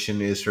motivation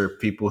is for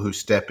people who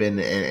step in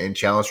and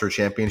challenge for a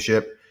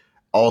championship.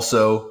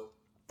 Also,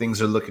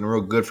 things are looking real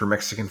good for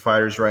Mexican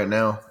fighters right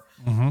now.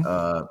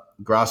 Mm-hmm.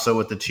 Grasso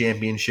with the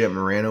championship,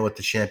 Moreno with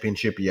the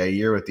championship,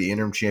 Yair with the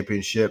interim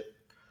championship.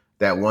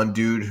 That one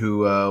dude who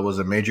was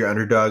a major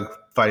underdog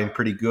fighting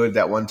pretty good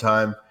that one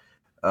time.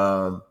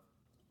 So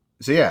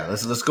yeah,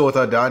 let's go with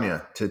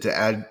Aldana to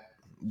add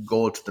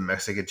gold to the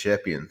Mexican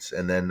champions,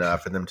 and then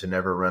for them to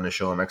never run a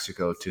show in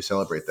Mexico to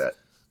celebrate that.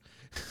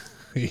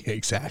 Yeah,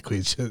 exactly.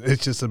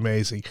 It's just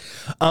amazing.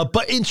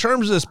 But in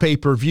terms of this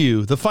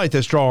pay-per-view, the fight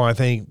that's drawing, I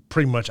think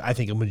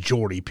a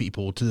majority of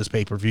people to this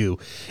pay-per-view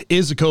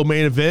is the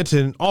co-main event.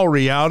 In all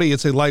reality,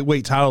 it's a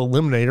lightweight title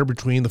eliminator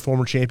between the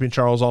former champion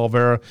Charles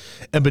Oliveira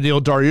and Beneil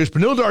Dariush.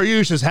 Beneil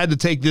Dariush has had to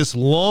take this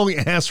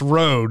long-ass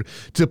road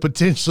to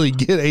potentially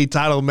get a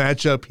title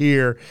matchup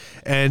here.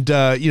 And,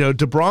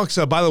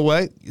 DeBronx, by the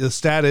way, the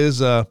stat is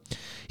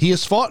he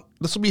has fought,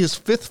 this will be his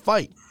 5th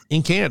fight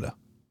in Canada.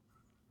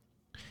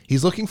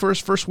 He's looking for his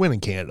first win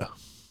in Canada.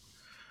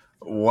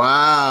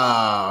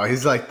 Wow.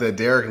 He's like the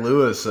Derek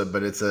Lewis,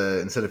 but it's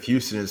instead of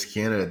Houston, it's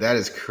Canada. That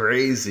is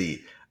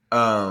crazy.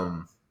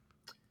 It's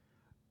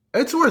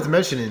worth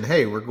mentioning,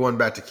 hey, we're going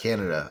back to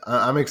Canada.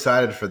 I'm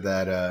excited for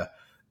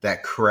that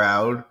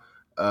crowd.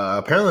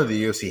 Apparently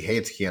the UFC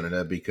hates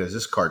Canada because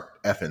this card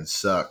effing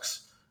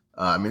sucks.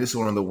 This is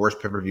one of the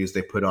worst pay-per-views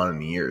they put on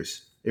in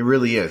years. It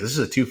really is. This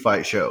is a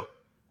 2-fight show.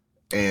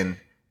 And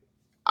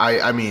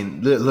I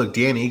mean, look,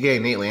 Dan Ige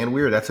and Nate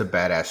Landwehr, that's a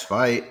badass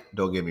fight.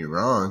 Don't get me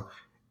wrong.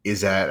 Is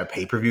that a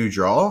pay-per-view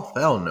draw?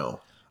 Hell no.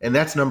 And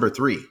that's number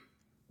 3.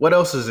 What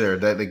else is there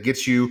that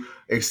gets you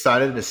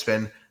excited to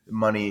spend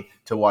money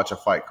to watch a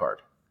fight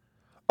card?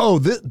 Oh,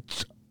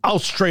 I'll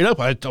straight up.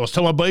 I was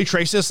telling my buddy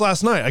Trace this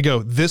last night. I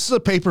go, this is a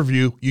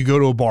pay-per-view you go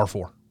to a bar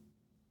for.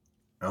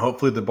 And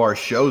hopefully the bar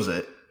shows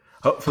it.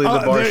 Hopefully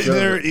the bar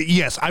shows it.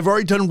 Yes, I've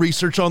already done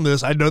research on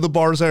this. I know the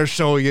bars that are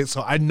showing it,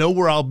 so I know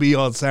where I'll be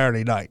on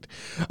Saturday night.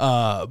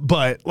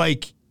 But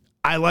like,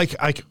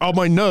 I on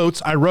my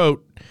notes, I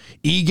wrote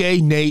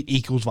Ige Nate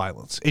equals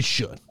violence. It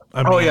should.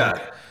 I mean,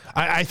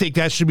 I think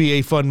that should be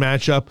a fun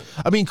matchup.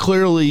 I mean,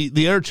 clearly,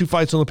 the other two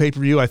fights on the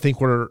pay-per-view, I think,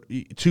 were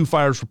two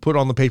fighters were put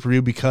on the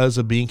pay-per-view because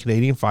of being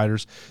Canadian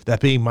fighters,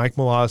 that being Mike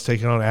Malaz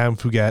taking on Adam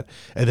Fouquet,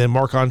 and then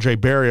Marc-Andre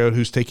Barrios,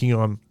 who's taking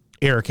on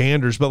Eric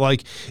Anders. But,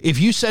 like, if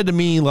you said to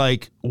me,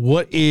 like,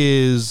 what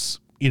is,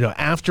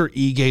 after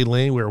Ige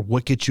Landwehr,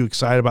 what gets you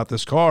excited about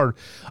this card?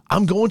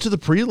 I'm going to the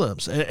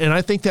prelims. And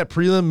I think that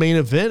prelim main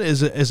event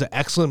is an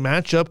excellent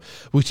matchup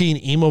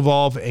between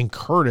Imavov and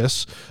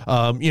Curtis.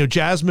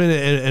 Jasmine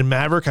and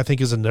Maverick, I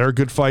think, is another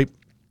good fight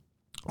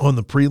on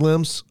the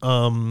prelims.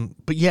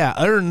 But yeah,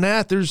 other than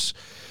that, there's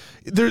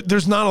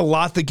not a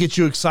lot that gets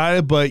you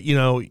excited, but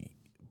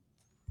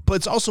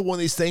it's also one of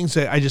these things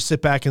that I just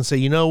sit back and say,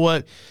 you know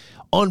what?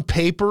 On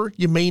paper,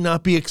 you may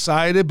not be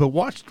excited, but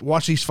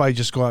watch these fights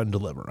just go out and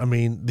deliver. I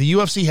mean, the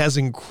UFC has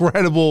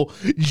incredible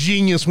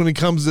genius when it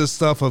comes to this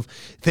stuff of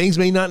things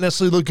may not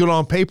necessarily look good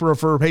on paper or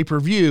for a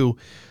pay-per-view,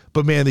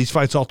 but man, these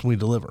fights ultimately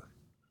deliver.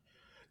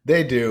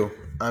 They do.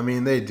 I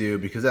mean, they do,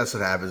 because that's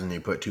what happens when you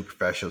put two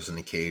professionals in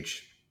the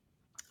cage.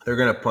 They're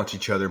going to punch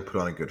each other and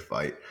put on a good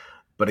fight.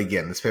 But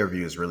again, this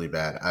pay-per-view is really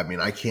bad. I mean,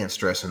 I can't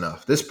stress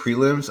enough. This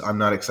prelims, I'm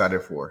not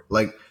excited for.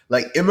 Like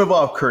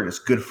Imavov Curtis,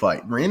 good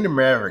fight. Miranda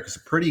Maverick is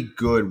a pretty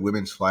good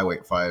women's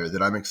flyweight fighter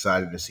that I'm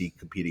excited to see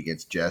compete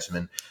against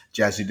Jazzy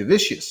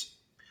Davicius.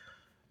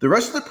 The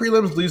rest of the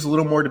prelims leaves a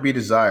little more to be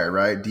desired,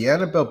 right?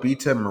 Deanna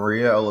Belbita,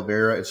 Maria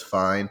Oliveira is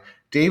fine.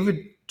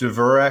 David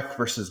Dvorak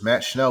versus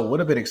Matt Schnell would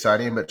have been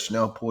exciting, but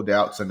Schnell pulled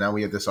out, so now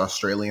we have this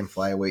Australian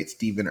flyweight,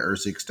 Steven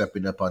Erzik,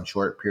 stepping up on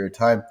short period of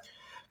time.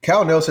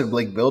 Cal Nelson,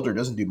 Blake Builder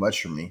doesn't do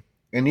much for me,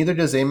 and neither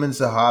does Ayman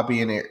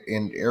Zahabi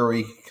and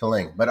Ari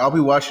Kaling. But I'll be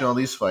watching all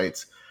these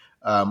fights.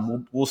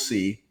 We'll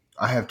see.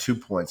 I have 2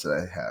 points that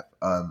I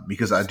have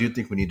because I do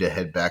think we need to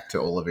head back to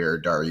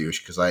Oliveira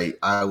Dariush because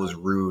I was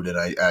rude and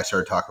I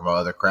started talking about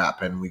other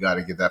crap, and we got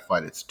to give that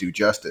fight its due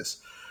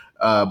justice.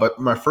 But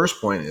my first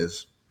point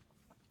is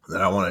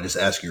that I want to just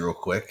ask you real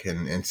quick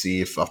and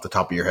see if off the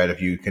top of your head if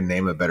you can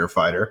name a better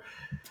fighter.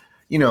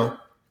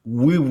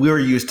 We're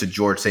used to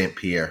George St.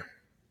 Pierre.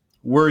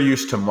 We're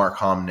used to Mark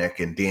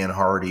Homnick and Dan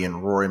Hardy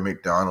and Rory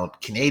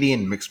McDonald,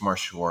 Canadian mixed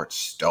martial arts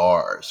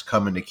stars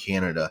coming to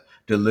Canada,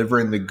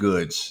 delivering the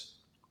goods.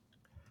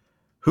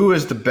 Who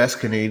is the best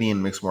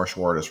Canadian mixed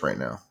martial artist right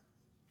now?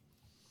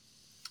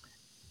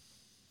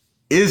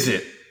 Is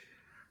it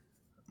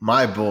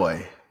my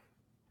boy,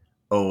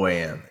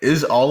 OAM?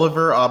 Is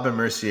Oliver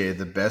Aubin-Mercier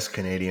the best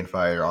Canadian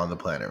fighter on the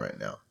planet right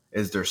now?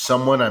 Is there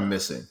someone I'm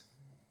missing?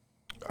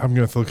 I'm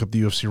going to look up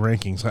the UFC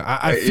rankings.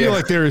 I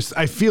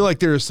feel like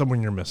there is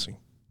someone you're missing.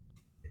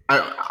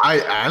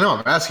 I know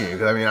I'm asking you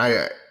because I mean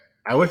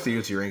I wish the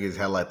UFC rankings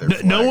had like their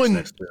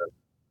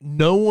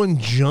no one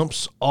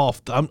jumps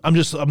off. I'm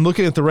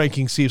looking at the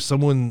rankings, see if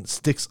someone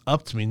sticks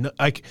up to me.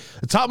 Like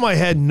the top of my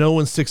head, no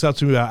one sticks up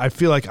to me. I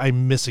feel like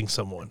I'm missing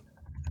someone.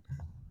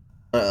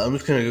 I'm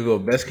just gonna go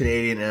best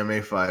Canadian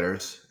MMA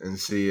fighters and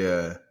see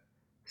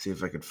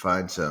if I could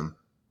find some.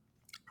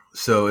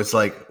 So it's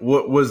like,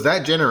 what was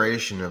that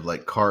generation of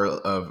like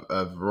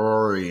of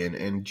Rory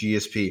and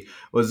GSP?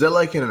 Was that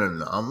like an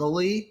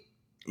anomaly?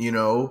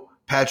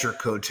 Patrick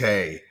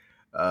Cote.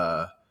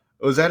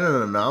 Was that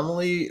an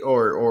anomaly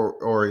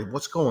or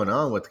what's going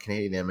on with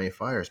Canadian MMA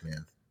fighters,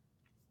 man?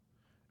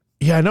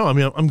 Yeah, I know. I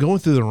mean, I'm going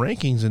through the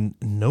rankings and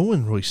no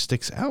one really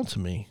sticks out to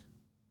me.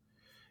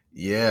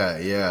 Yeah,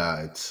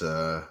 it's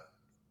an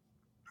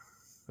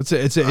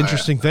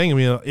interesting thing.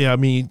 I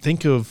mean,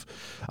 think of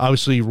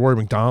obviously Rory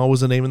McDonald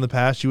was a name in the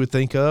past you would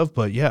think of,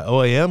 but yeah,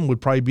 OAM would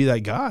probably be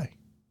that guy.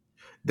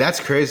 That's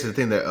crazy to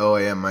think that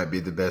OAM might be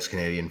the best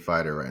Canadian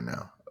fighter right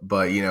now.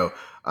 But now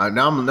I'm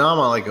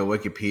on like a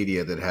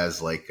Wikipedia that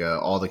has like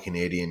all the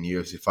Canadian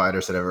UFC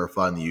fighters that ever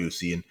fought in the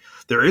UFC, and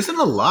there isn't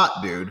a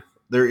lot, dude.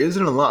 There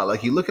isn't a lot.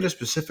 Like you look at a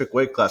specific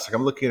weight class, like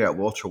I'm looking at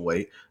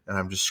welterweight, and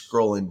I'm just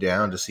scrolling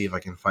down to see if I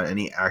can find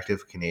any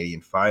active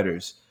Canadian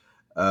fighters.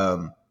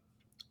 And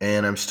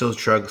I'm still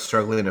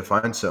struggling to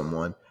find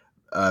someone.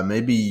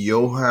 Maybe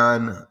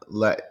Johan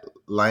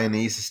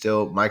Lyonese is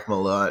still, Mike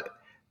Malott.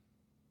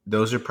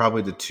 Those are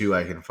probably the two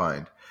I can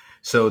find.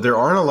 So there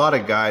aren't a lot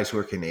of guys who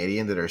are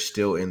Canadian that are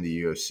still in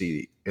the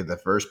UFC in the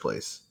first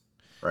place,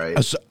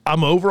 right? So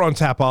I'm over on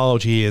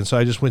Tapology, and so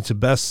I just went to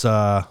best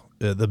the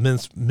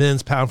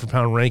men's pound for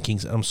pound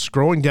rankings. And I'm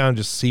scrolling down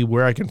just to see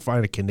where I can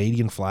find a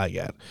Canadian flag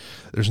at.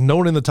 There's no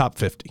one in the top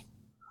 50.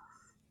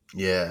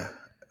 Yeah.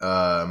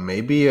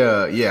 Maybe,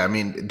 I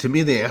mean, to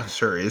me, the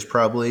answer is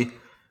probably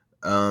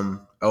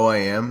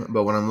OIM,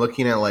 but when I'm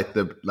looking at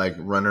like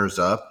runners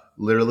up,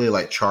 literally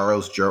like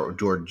Charles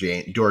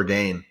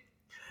Jourdain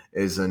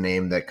is a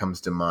name that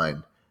comes to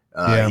mind.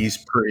 He's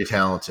pretty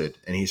talented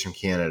and he's from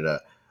Canada.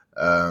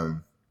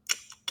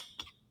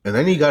 And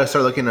then you got to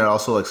start looking at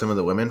also like some of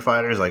the women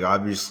fighters. Like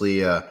obviously,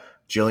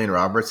 Jillian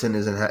Robertson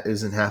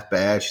isn't half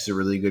bad. She's a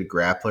really good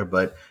grappler.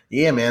 But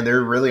yeah, man,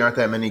 there really aren't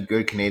that many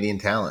good Canadian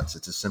talents.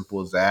 It's as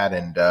simple as that.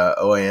 And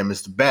OAM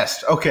is the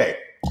best. Okay,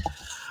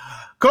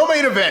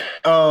 co-main event.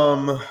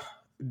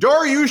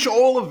 Dariush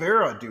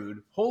Oliveira,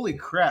 dude. Holy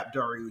crap,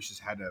 Dariush has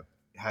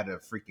had a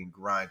freaking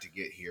grind to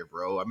get here,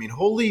 bro. I mean,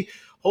 holy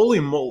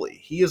moly,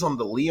 he is on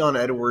the Leon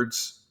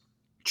Edwards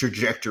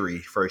trajectory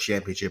for a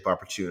championship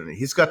opportunity.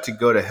 He's got to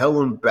go to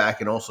hell and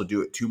back and also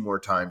do it 2 more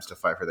times to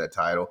fight for that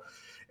title.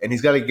 And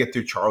he's got to get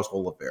through Charles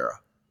Oliveira.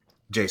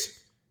 Jason,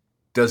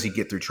 does he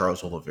get through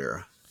Charles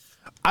Oliveira?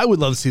 I would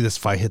love to see this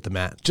fight hit the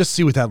mat. Just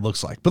see what that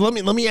looks like. But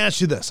let me ask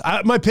you this.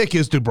 My pick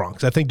is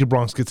DuBronx. I think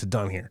DuBronx gets it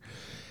done here.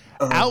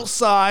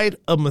 Outside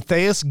of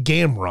Matthias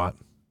Gamrot,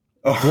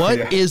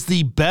 what is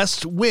the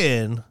best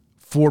win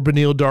for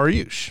Beneil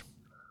Dariush?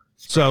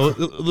 So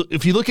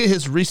if you look at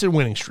his recent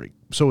winning streak,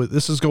 so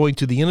this is going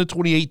to the end of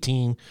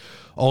 2018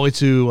 all the way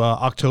to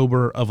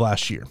October of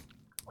last year.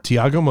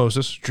 Thiago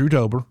Moses, Drew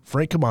Dober,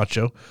 Frank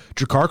Camacho,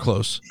 Drakkar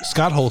Klose,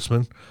 Scott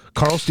Holtzman,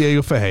 Carlos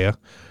Diego Ferreira,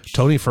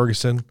 Tony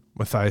Ferguson,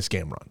 Matthias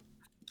Gamrot.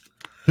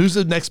 Who's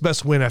the next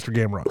best win after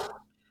Gamrot?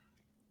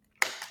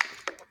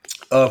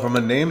 From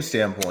a name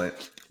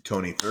standpoint,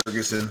 Tony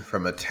Ferguson.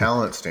 From a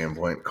talent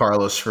standpoint,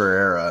 Carlos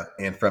Ferreira.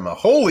 And from a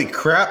holy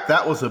crap,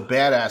 that was a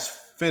badass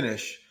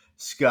finish,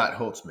 Scott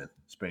Holtzman.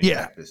 Spinning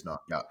back fist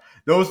knockout.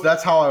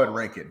 That's how I would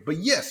rank it. But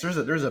yes,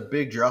 there's a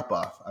big drop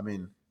off. I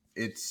mean,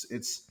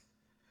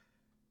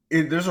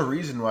 there's a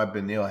reason why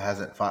Beneil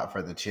hasn't fought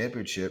for the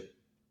championship.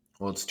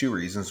 Well, it's 2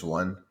 reasons.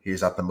 One,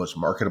 he's not the most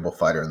marketable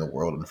fighter in the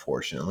world,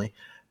 unfortunately.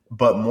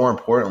 But more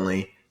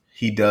importantly,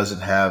 he doesn't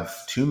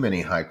have too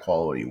many high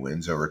quality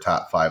wins over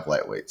top 5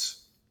 lightweights.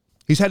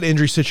 He's had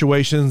injury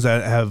situations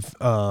that have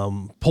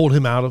pulled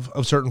him out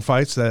of certain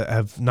fights that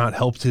have not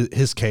helped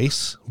his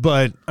case.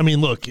 But I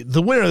mean, look,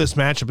 the winner of this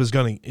matchup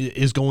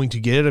is going to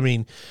get it. I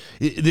mean,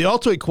 the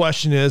ultimate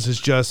question is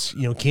just,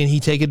 can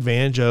he take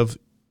advantage of?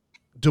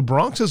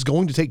 DuBronx is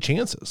going to take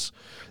chances.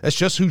 That's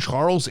just who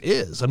Charles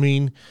is. I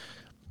mean,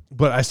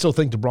 but I still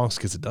think DuBronx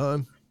gets it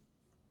done.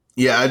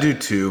 Yeah, I do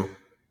too.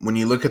 When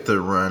you look at the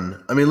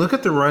run, look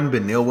at the run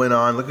Beneil went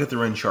on. Look at the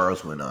run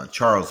Charles went on.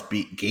 Charles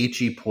beat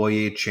Gaethje,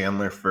 Poirier,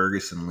 Chandler,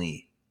 Ferguson,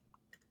 Lee.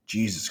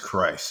 Jesus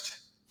Christ.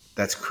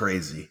 That's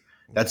crazy.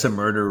 That's a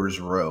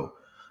murderer's row.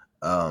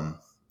 And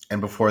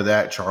before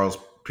that, Charles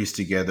pieced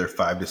together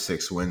 5 to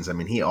 6 wins. I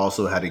mean, he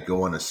also had to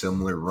go on a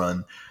similar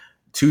run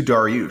to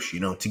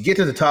Dariush. To get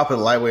to the top of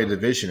the lightweight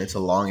division, it's a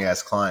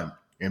long-ass climb.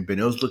 And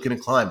Beneil's looking to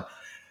climb.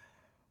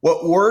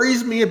 What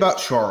worries me about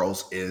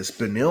Charles is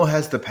Beneil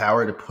has the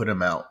power to put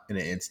him out in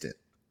an instant.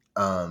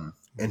 And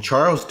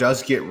Charles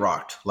does get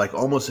rocked. Like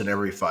almost in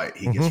every fight,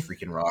 he gets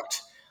freaking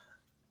rocked.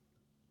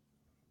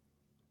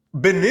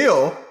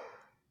 Beneil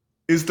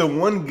is the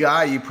one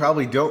guy you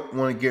probably don't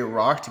want to get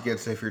rocked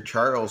against if you're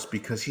Charles,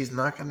 because he's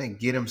not going to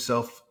get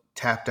himself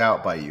tapped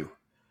out by you.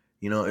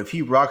 If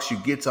he rocks you,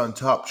 gets on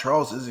top,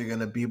 Charles isn't going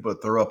to be able to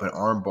throw up an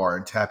arm bar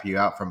and tap you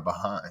out from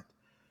behind.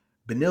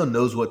 Beneil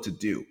knows what to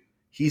do.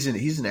 He's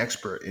an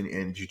expert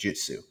in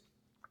jiu-jitsu.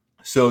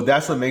 So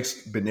that's what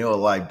makes Beneil a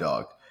live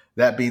dog.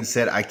 That being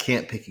said, I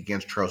can't pick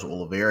against Charles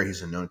Oliveira.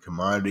 He's a known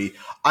commodity.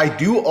 I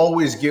do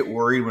always get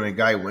worried when a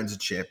guy wins a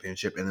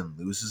championship and then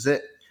loses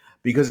it,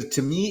 because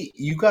to me,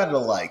 you got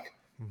to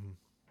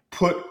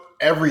put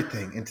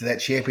everything into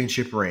that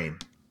championship reign,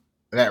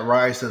 that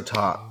rise to the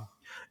top.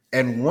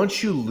 And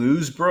once you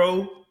lose,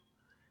 bro,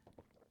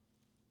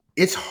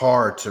 it's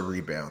hard to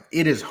rebound.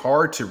 It is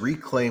hard to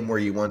reclaim where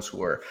you once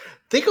were.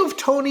 Think of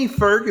Tony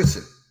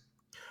Ferguson,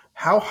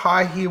 how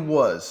high he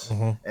was.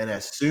 And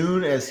as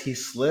soon as he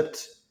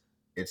slipped,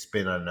 it's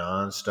been a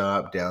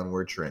nonstop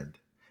downward trend.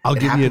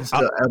 It happens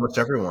to almost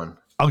everyone.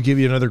 I'll give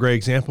you another great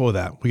example of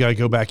that. We got to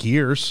go back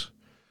years.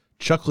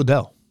 Chuck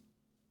Liddell.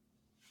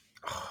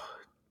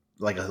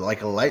 Like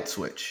a light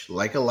switch,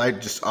 like a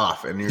light just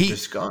off, and you're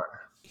just gone.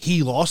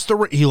 He lost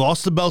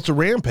the belt to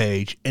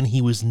Rampage, and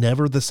he was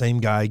never the same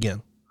guy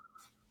again.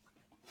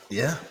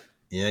 Yeah,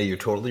 you're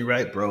totally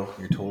right, bro.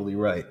 You're totally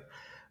right.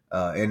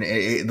 And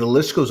the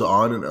list goes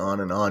on and on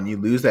and on. You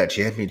lose that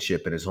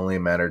championship, and it's only a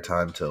matter of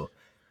time till.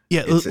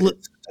 Yeah,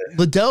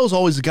 Liddell's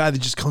always the guy that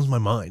just comes to my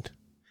mind,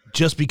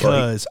 just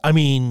because.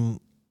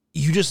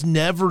 You just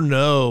never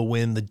know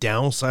when the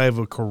downside of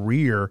a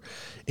career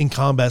in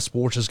combat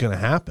sports is going to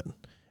happen,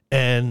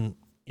 and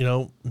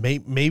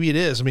maybe it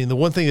is. The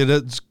one thing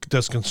that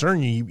does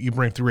concern you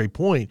bring through a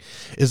point,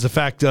 is the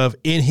fact of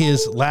in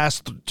his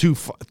last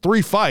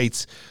 3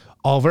 fights,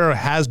 Oliveira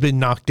has been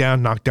knocked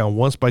down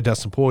once by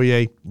Dustin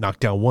Poirier,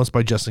 knocked down once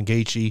by Justin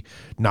Gaethje,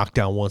 knocked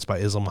down once by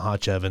Islam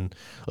Makhachev. And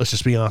let's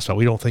just be honest about it,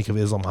 we don't think of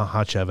Islam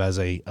Makhachev as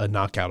a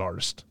knockout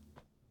artist.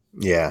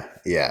 Yeah.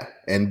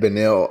 And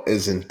Beneil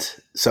isn't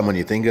someone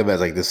you think of as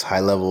this high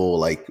level,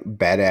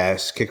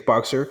 badass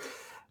kickboxer,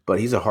 but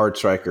he's a hard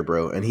striker,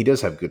 bro. And he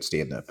does have good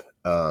stand up.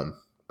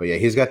 But yeah,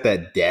 he's got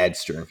that dad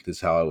strength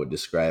is how I would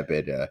describe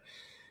it.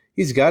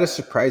 he's got a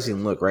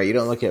surprising look, right? You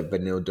don't look at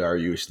Beneil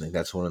Dariush and think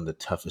that's one of the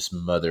toughest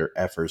mother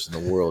effers in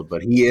the world,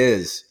 but he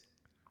is.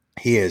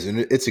 He is, and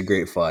it's a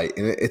great fight,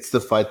 and it's the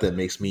fight that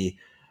makes me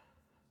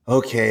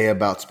okay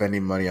about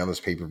spending money on this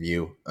pay per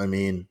view. I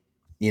mean,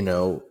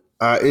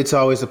 it's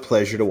always a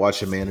pleasure to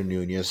watch Amanda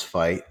Nunes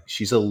fight.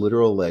 She's a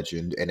literal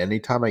legend, and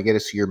anytime I get to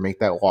see her make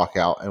that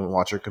walkout and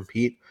watch her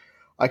compete,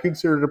 I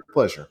consider it a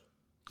pleasure.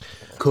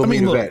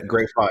 Co-main event,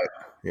 great fight.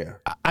 Yeah,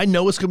 I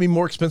know it's going to be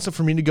more expensive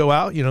for me to go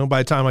out. By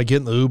the time I get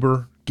in the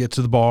Uber, get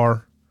to the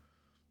bar,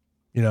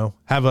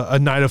 have a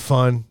night of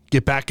fun,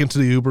 get back into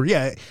the Uber.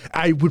 Yeah,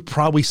 I would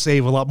probably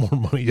save a lot more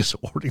money just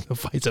ordering the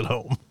fights at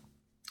home.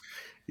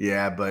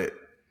 Yeah, but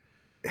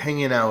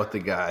hanging out with the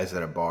guys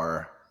at a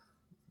bar,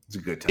 it's a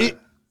good time.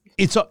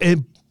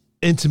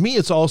 And to me,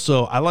 it's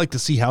also, I like to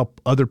see how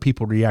other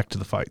people react to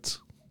the fights.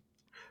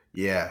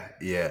 Yeah,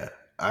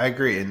 I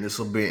agree. And this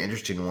will be an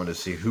interesting one to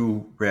see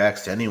who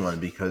reacts to anyone,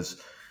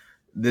 because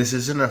this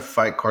isn't a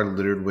fight card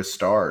littered with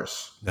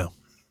stars. No.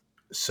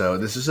 So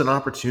this is an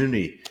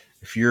opportunity.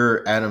 If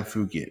you're Adam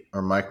Fugit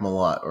or Mike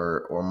Malott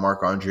or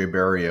Marc-Andre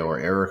Barrio or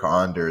Eric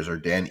Anders or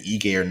Dan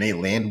Ige or Nate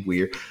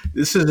Landwehr,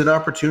 this is an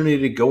opportunity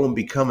to go and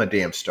become a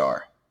damn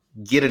star.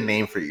 Get a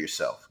name for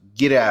yourself.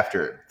 Get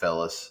after it,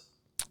 fellas.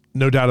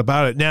 No doubt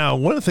about it. Now,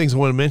 one of the things I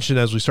want to mention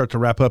as we start to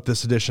wrap up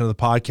this edition of the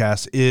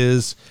podcast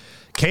is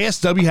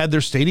KSW had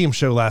their stadium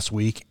show last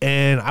week,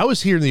 and I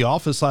was here in the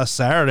office last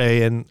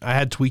Saturday, and I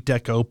had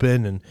TweetDeck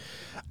open, and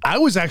I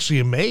was actually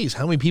amazed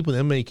how many people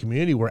in the MMA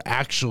community were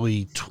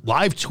actually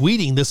live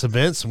tweeting this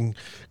event, some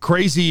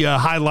crazy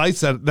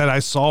highlights that I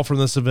saw from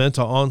this event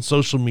on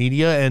social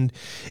media. And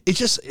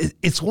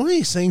it's one of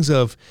these things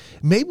of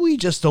maybe we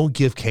just don't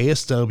give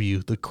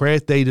KSW the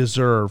credit they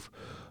deserve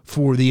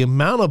for the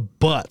amount of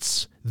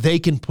butts they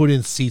can put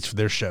in seats for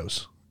their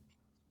shows.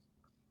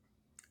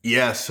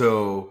 Yeah,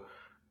 so,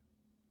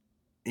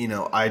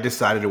 I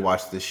decided to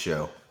watch this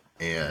show.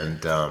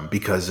 And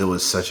because it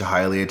was such a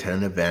highly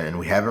attended event, and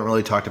we haven't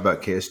really talked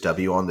about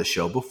KSW on the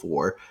show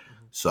before,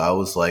 so I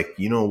was like,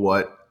 you know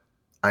what?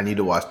 I need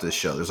to watch this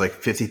show. There's like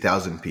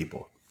 50,000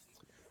 people.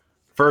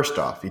 First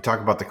off, you talk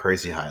about the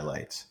crazy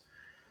highlights.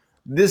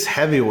 This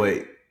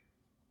heavyweight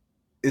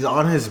is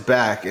on his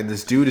back, and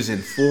this dude is in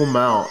full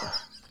mount.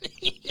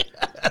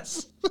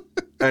 Yes.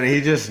 And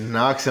he just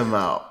knocks him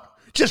out.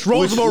 Just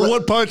rolls him over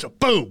one punch,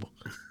 boom.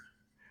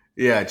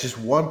 Yeah, just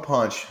one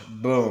punch,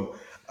 boom.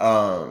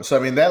 So, I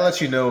mean, that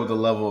lets you know the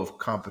level of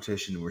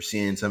competition we're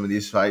seeing in some of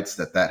these fights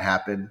that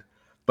happened.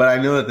 But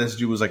I know that this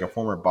dude was like a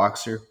former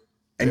boxer,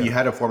 and you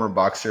had a former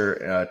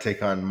boxer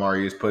take on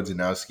Mariusz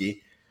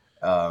Pudzianowski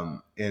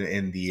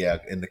in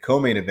the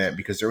co-main event,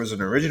 because there was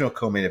an original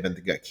co-main event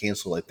that got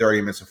canceled like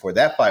 30 minutes before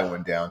that fight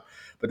went down.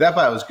 But that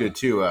fight was good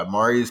too.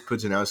 Mariusz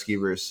Pudzianowski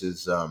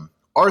versus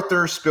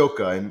Arthur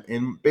Spilka.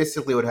 And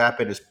basically what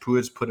happened is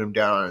Puds put him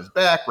down on his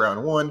back,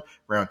 round one.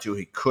 Round two,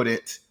 he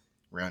couldn't.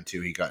 Round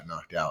two, he got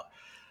knocked out.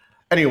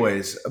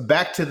 Anyways,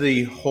 back to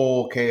the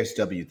whole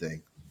KSW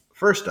thing.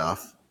 First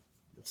off,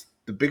 it's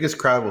the biggest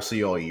crowd we'll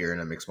see all year in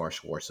a mixed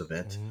martial arts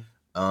event.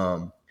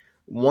 Mm-hmm.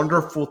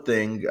 Wonderful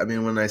thing. I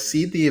mean, when I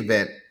see the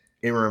event,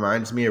 it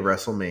reminds me of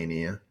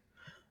WrestleMania.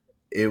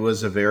 It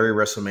was a very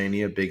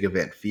WrestleMania big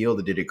event feel.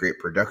 They did a great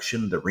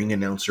production. The ring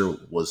announcer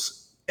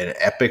was an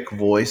epic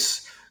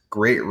voice.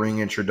 Great ring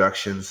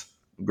introductions.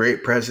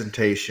 Great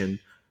presentation.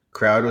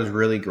 Crowd was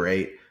really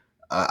great.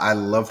 I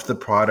loved the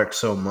product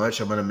so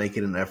much. I'm going to make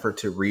it an effort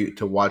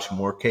to watch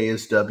more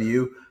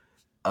KSW.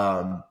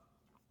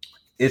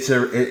 It's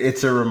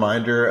a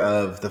reminder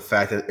of the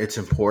fact that it's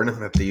important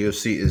that the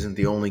UFC isn't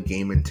the only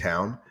game in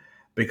town,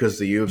 because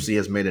the UFC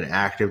has made an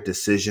active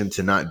decision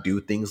to not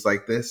do things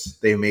like this.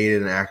 They made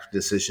an active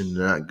decision to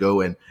not go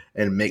and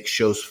make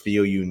shows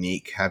feel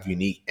unique, have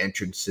unique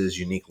entrances,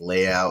 unique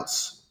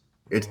layouts.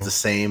 It's the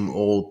same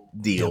old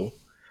deal. Yep.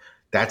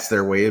 That's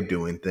their way of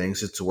doing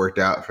things. It's worked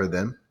out for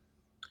them.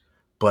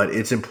 But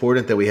it's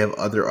important that we have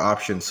other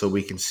options so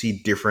we can see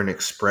different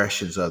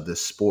expressions of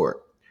this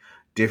sport,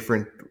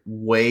 different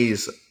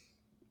ways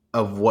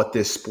of what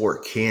this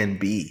sport can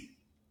be.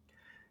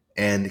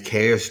 And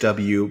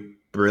KSW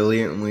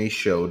brilliantly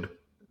showed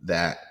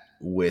that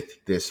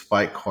with this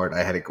fight card.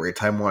 I had a great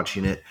time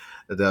watching it.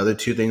 The other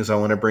two things I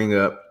want to bring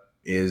up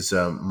is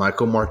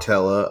Michael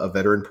Martella, a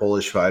veteran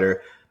Polish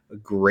fighter, a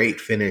great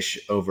finish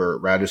over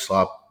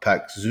Radoslaw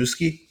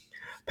Paczewski.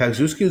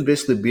 Paczewski was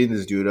basically beating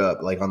this dude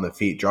up, like on the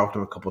feet, dropped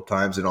him a couple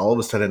times, and all of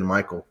a sudden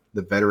Michael,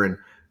 the veteran,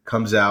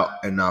 comes out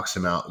and knocks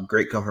him out.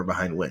 Great come from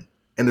behind win.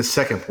 And the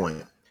second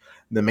point,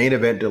 the main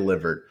event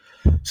delivered.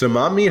 So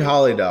Mamid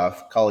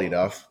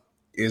Khalidov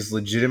is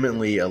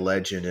legitimately a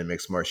legend in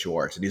mixed martial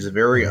arts, and he's a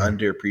very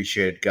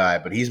underappreciated guy,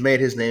 but he's made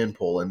his name in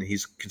Poland.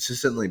 He's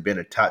consistently been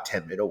a top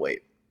 10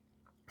 middleweight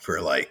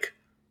for like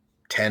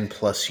 10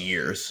 plus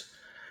years.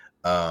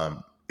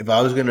 If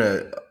I was going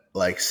to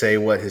say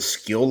what his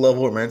skill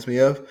level reminds me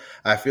of,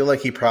 I feel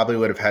like he probably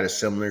would have had a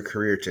similar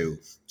career to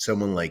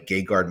someone like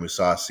Gegard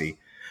Mousasi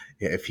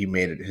if he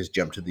made his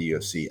jump to the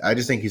UFC. I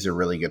just think he's a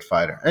really good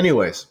fighter.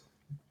 Anyways,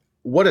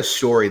 what a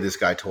story this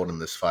guy told in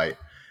this fight.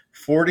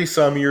 40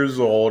 some years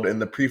old. In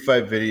the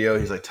pre-fight video,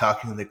 he's like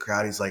talking to the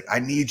crowd. He's like, I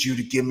need you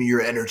to give me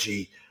your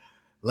energy.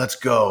 Let's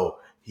go.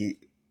 He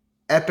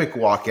epic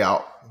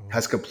walkout,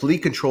 has complete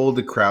control of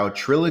the crowd.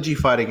 Trilogy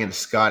fight against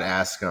Scott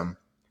Askham.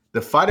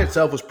 The fight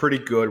itself was pretty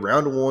good.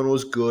 Round 1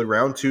 was good.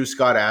 Round 2,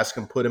 Scott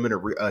Askham put him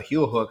in a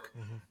heel hook,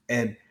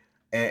 and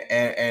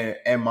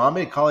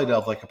Muhammad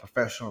Khalidov, like a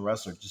professional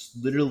wrestler, just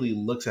literally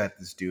looks at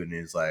this dude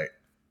and is like,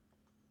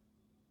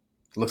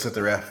 looks at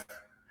the ref,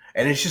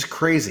 and it's just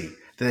crazy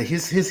that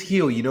his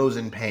heel, is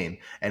in pain,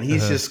 and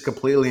he's just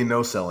completely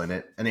no selling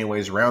it.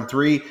 Anyways, round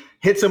 3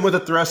 hits him with a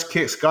thrust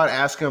kick. Scott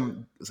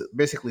Askham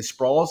basically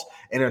sprawls,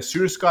 and as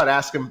soon as Scott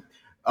Askham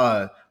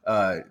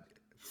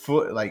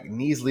foot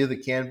knees leave the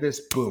canvas,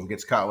 boom,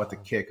 gets caught with a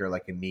kick or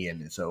like a knee,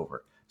 and it's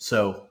over.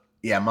 So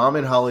yeah,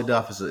 Muhammad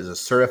Khalidov is a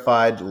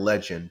certified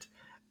legend.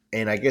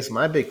 And I guess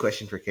my big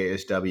question for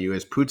KSW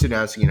is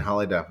Putinowski and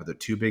Khalidov are the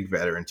two big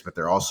veterans, but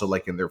they're also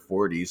like in their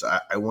 40s.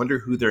 I wonder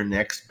who their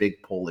next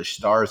big Polish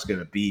star is going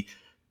to be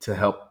to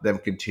help them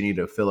continue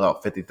to fill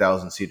out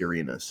 50,000 seat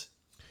arenas.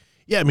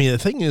 Yeah, I mean, the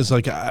thing is,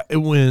 like,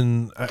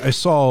 when I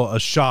saw a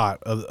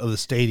shot of the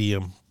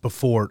stadium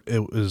before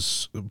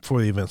the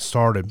event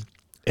started,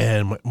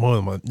 and one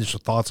of my initial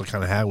thoughts I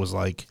kind of had was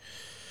like,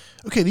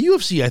 okay, the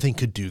UFC I think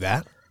could do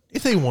that.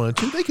 If they wanted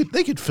to,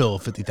 they could fill a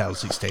 50,000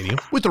 seat stadium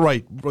with the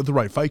right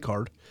fight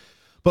card.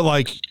 But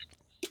like,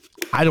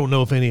 I don't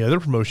know if any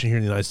other promotion here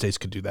in the United States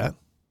could do that.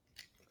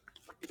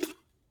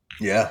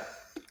 Yeah,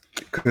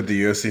 could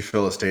the UFC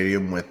fill a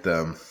stadium with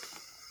the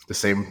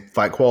same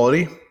fight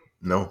quality?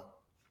 No.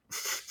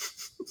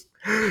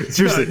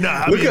 Seriously,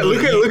 look at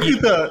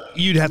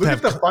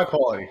the fight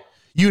quality.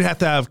 You'd have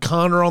to have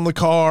Conor on the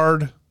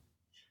card,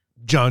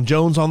 John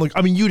Jones on the.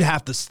 I mean, you'd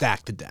have to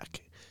stack the deck.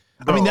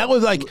 I mean, that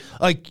would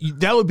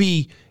that would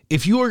be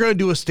if you were going to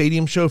do a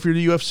stadium show for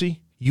the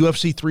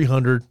UFC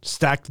 300,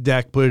 stack the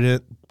deck, put it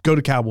in, go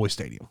to Cowboy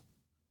Stadium.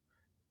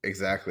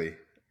 Exactly.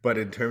 But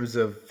in terms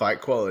of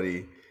fight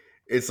quality,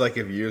 it's like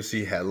if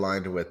UFC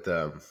headlined with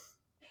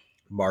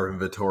Marvin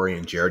Vettori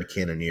and Jared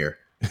Cannonier.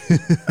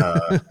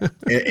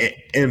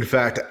 In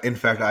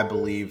fact, I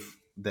believe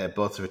that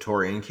both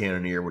Vettori and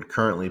Cannonier would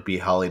currently be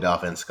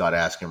Khalidov and Scott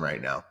Askham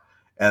right now.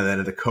 And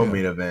then the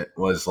co-main event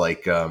was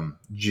like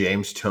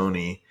James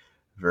Toney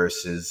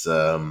versus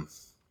I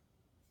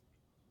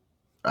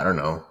don't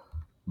know,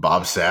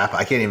 Bob Sapp.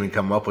 I can't even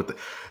come up with it.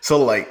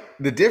 So like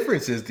the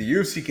difference is the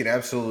UFC can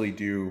absolutely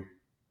do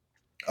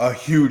a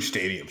huge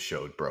stadium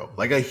show, bro.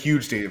 Like a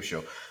huge stadium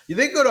show.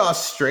 They go to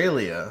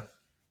Australia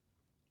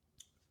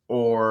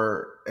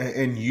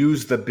and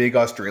use the big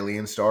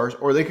Australian stars,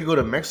 or they could go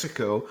to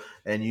Mexico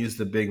and use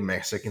the big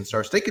Mexican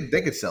stars. They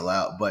could sell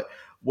out. But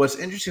what's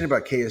interesting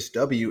about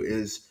KSW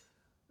is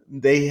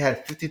they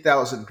had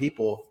 50,000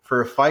 people for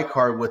a fight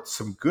card with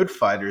some good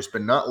fighters,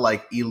 but not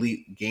like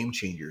elite game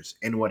changers.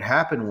 And what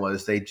happened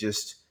was I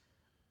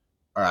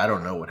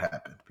don't know what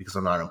happened because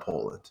I'm not in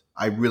Poland.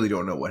 I really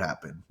don't know what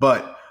happened.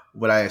 But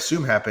what I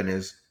assume happened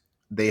is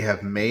they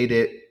have made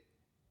it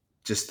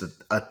just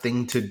a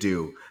thing to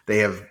do.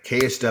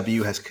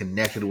 KSW has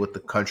connected with the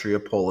country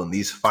of Poland.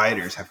 These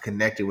fighters have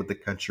connected with the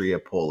country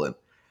of Poland.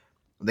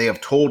 They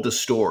have told a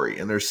story,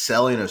 and they're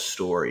selling a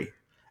story.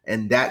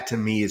 And that, to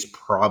me, is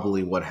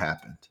probably what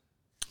happened.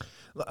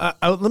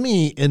 Let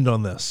me end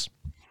on this.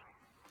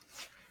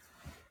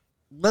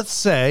 Let's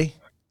say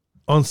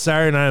on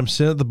Saturday night I'm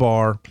sitting at the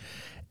bar,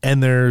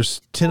 and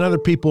there's 10 other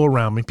people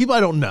around me. People I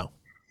don't know,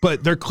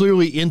 but they're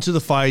clearly into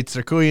the fights.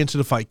 They're clearly into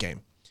the fight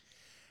game.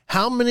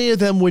 How many of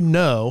them would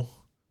know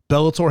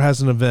Bellator has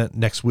an event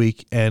next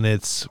week, and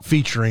it's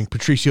featuring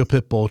Patricio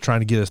Pitbull trying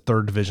to get his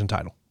third division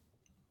title?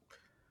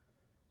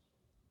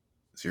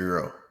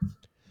 Zero.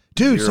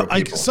 Dude,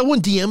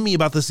 someone DM'd me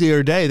about this the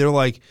other day. They're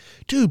like,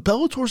 dude,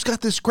 Bellator's got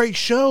this great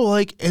show,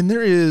 and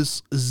there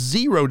is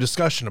zero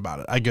discussion about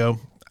it. I go,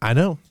 I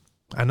know.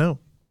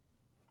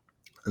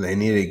 They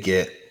need to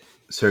get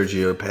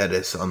Sergio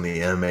Pettis on the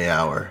MMA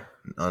Hour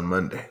on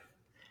Monday.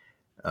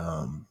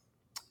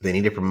 They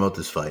need to promote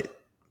this fight.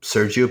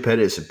 Sergio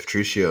Pettis and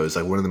Patricio is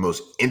like one of the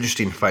most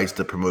interesting fights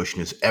the promotion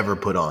has ever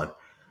put on.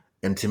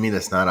 And to me,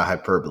 that's not a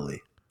hyperbole.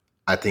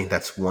 I think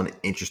that's one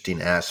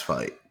interesting ass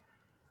fight.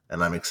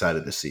 And I'm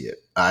excited to see it.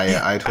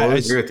 I totally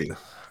agree with you.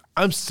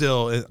 I'm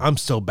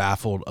still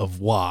baffled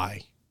of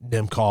why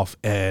Nemkov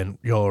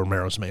and Yoel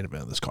Romero's main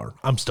event of this card.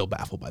 I'm still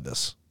baffled by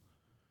this.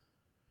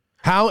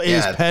 How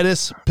is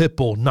Pettis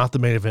Pitbull not the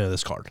main event of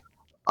this card?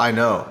 I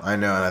know,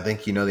 and I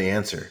think you know the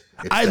answer.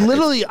 And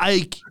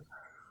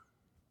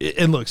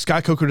look,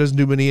 Scott Coker doesn't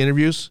do many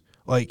interviews.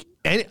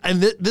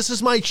 This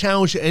is my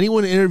challenge to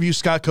anyone to interview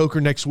Scott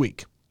Coker next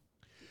week.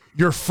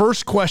 Your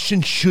first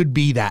question should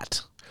be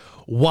that.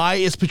 Why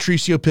is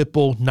Patricio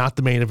Pitbull not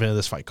the main event of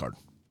this fight card?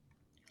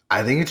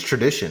 I think it's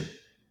tradition.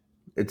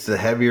 It's the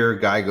heavier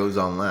guy goes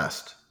on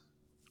last.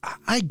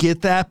 I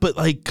get that, but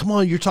come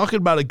on, you're talking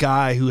about a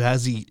guy who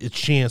has a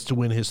chance to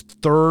win his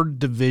third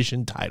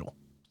division title.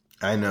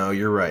 I know,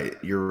 you're right.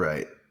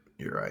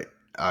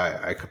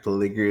 I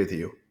completely agree with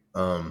you.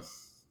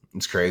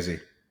 It's crazy.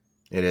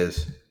 It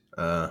is.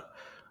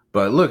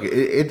 But look,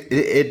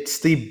 it's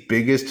the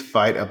biggest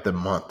fight of the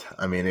month.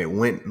 I mean, it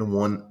went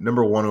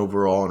number one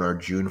overall in our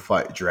June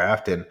fight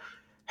draft, and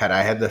had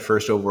I had the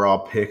first overall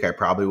pick, I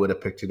probably would have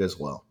picked it as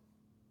well.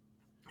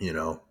 You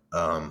know,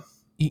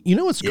 You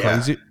know what's yeah.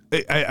 crazy?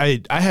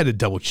 I had to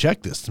double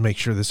check this to make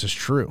sure this is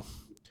true.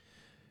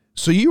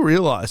 So you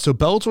realize, so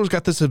Bellator's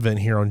got this event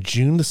here on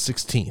June the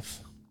 16th.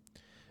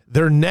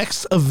 Their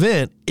next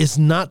event is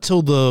not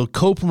till the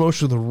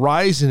co-promotion of the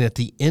Rising at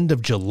the end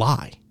of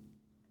July.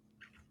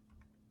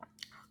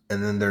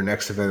 And then their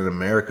next event in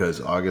America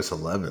is August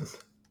 11th.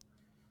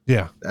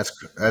 Yeah, That's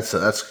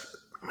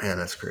man,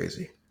 that's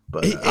crazy.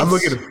 But I'm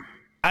it's, looking.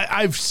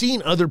 I've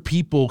seen other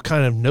people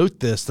kind of note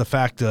this, the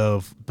fact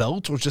of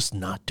Bellator's just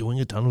not doing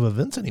a ton of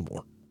events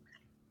anymore.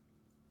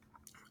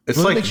 It's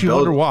really like makes you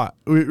wonder why.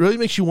 It really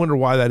makes you wonder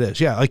why that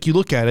is. Yeah, like you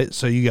look at it.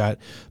 So you got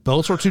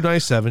Bellator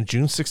 297,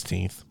 June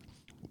 16th.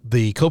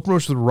 The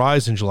co-promotion of the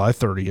Rise in July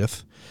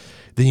 30th.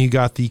 Then you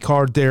got the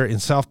card there in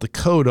South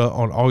Dakota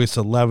on August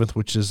 11th,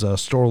 which is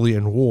Storley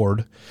and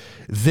Ward.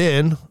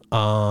 Then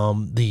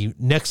the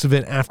next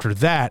event after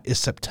that is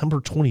September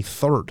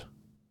 23rd.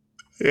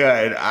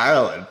 Yeah, in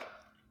Ireland.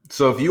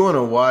 So if you want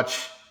to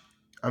watch,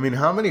 I mean,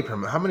 how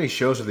many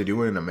shows are they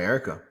doing in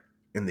America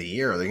in the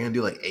year? Are they going to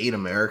do like 8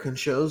 American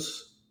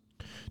shows?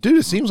 Dude,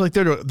 it seems like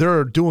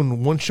they're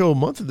doing one show a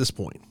month at this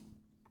point.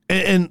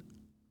 And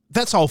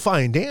that's all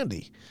fine and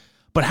dandy.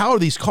 But how are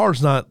these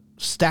cards not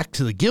stacked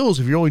to the gills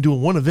if you're only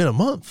doing one event a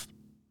month?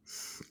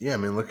 Yeah, I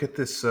mean, look at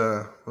this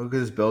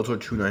Bellator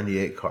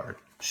 298 card.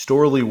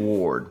 Storley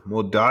Ward,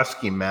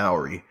 Moldavsky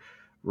Maori,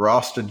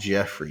 Rasta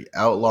Jeffrey,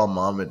 Outlaw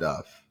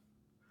Mamedov.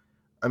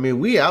 I mean,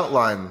 we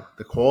outlined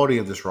the quality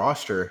of this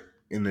roster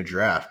in the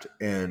draft,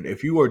 and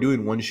if you are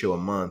doing one show a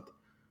month,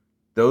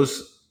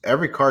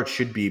 every card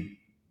should be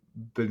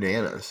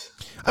bananas.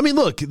 I mean,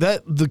 look,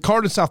 the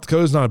card in South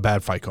Dakota is not a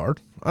bad fight card.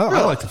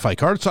 I like the fight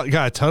card. It's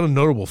got a ton of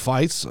notable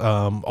fights.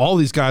 All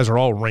these guys are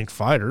all ranked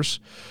fighters.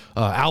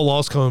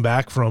 Outlaw's coming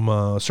back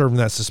from serving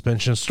that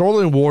suspension.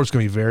 Storley Ward is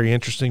going to be very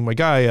interesting. My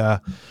guy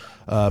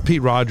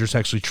Pete Rogers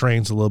actually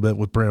trains a little bit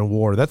with Brandon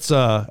Ward. That's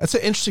an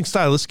interesting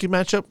stylistic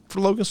matchup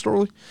for Logan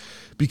Storley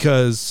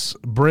because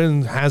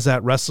Bryn has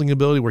that wrestling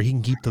ability where he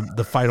can keep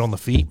the fight on the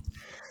feet.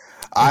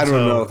 I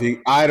don't know if he's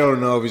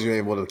going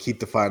to be able to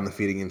keep the fight on the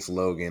feet against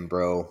Logan,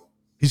 bro.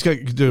 He's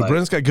got, dude.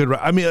 Bryn's got good.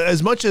 I mean,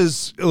 as much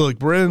as look,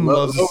 Bryn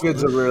loves.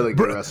 Logan's a really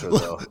good wrestler,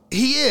 though.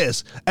 He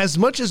is. As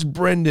much as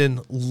Brendan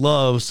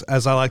loves,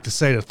 as I like to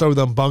say, to throw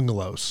them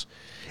bungalows.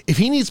 If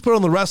he needs to put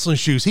on the wrestling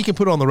shoes, he can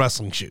put on the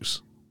wrestling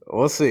shoes.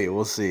 We'll see.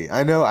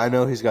 I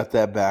know he's got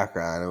that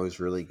background. It was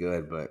really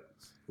good, but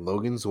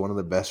Logan's one of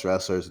the best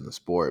wrestlers in the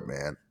sport,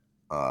 man.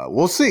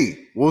 We'll see.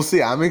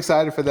 I'm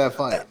excited for that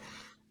fight.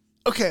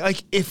 Okay,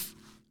 like if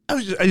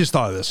I just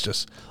thought of this,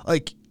 just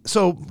like.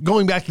 So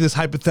going back to this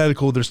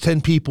hypothetical, there's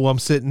 10 people I'm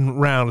sitting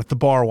around at the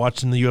bar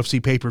watching the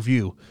UFC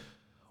pay-per-view.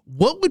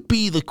 What would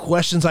be the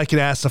questions I could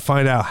ask to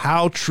find out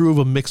how true of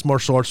a mixed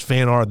martial arts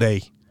fan are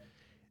they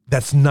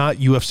that's not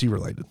UFC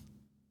related?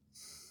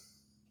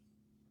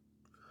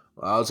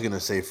 Well, I was going to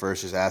say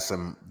first just ask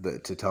them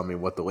to tell me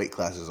what the weight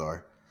classes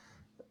are.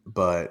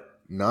 But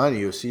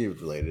non-UFC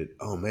related,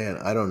 oh man,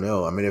 I don't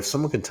know. I mean, if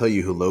someone can tell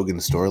you who Logan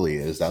Storley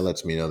is, that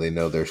lets me know they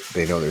know their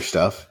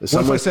stuff. What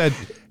if I said,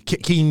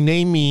 can you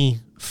name me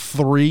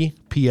 3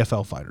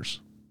 PFL fighters?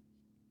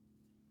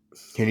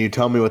 Can you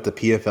tell me what the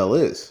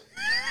PFL is?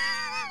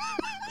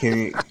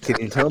 Can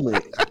you tell me?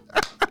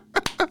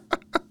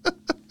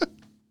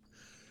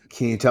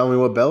 Can you tell me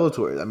what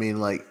Bellator is? I mean,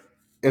 like,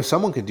 if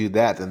someone could do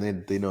that,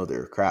 then they know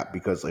their crap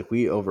because, like,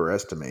 we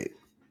overestimate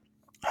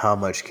how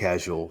much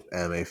casual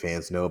MMA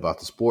fans know about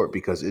the sport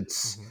because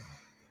it's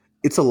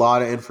a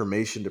lot of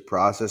information to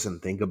process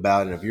and think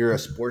about. And if you're a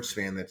sports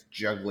fan that's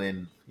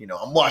juggling,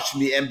 I'm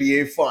watching the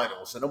NBA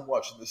finals and I'm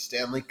watching the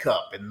Stanley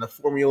Cup and the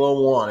Formula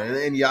One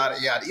and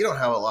yada, yada. You don't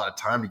have a lot of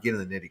time to get in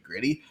the nitty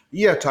gritty.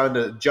 You have time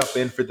to jump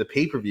in for the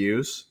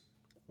pay-per-views,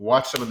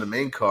 watch some of the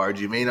main cards.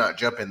 You may not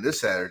jump in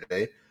this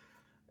Saturday.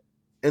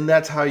 And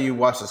that's how you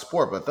watch the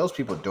sport. But those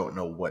people don't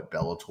know what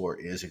Bellator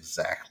is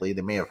exactly.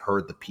 They may have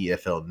heard the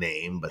PFL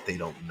name, but they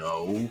don't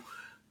know,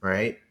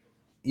 right?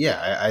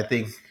 Yeah, I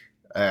think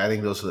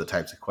those are the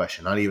types of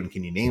questions. Not even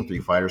can you name 3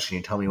 fighters. Can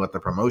you tell me what the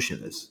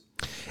promotion is?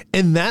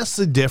 And that's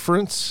the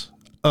difference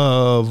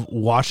of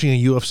watching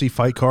a UFC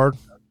fight card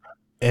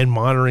and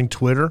monitoring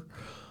Twitter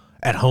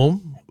at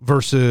home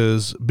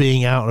versus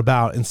being out and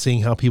about and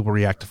seeing how people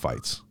react to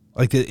fights.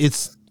 Like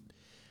it's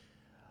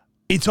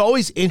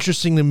always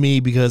interesting to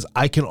me because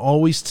I can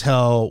always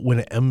tell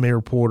when an MMA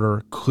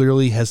reporter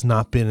clearly has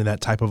not been in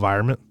that type of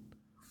environment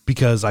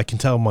because I can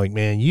tell them like,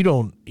 man, you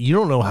don't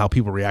know how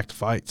people react to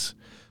fights.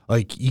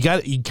 Like you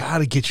got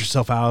to get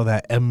yourself out of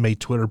that MMA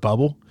Twitter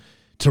bubble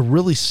to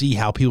really see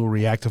how people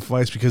react to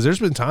fights because there's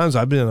been times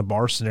I've been in a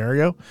bar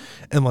scenario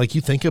and like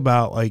you think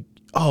about like,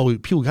 oh,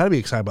 people got to be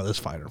excited about this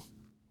fighter.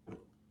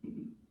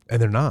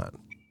 And they're not.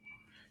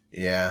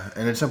 Yeah,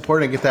 and it's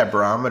important to get that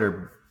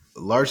barometer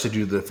largely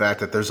due to the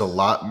fact that there's a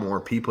lot more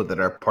people that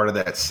are part of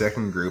that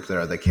second group that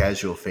are the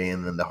casual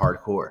fan than the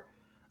hardcore.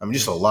 I mean,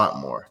 just a lot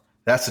more.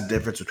 That's the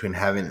difference between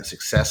having a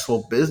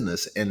successful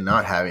business and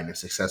not having a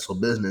successful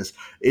business,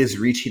 is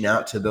reaching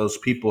out to those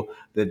people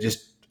that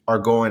just are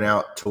going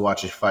out to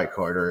watch a fight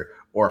card,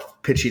 or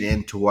pitching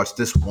in to watch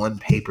this one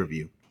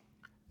pay-per-view.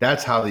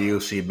 That's how the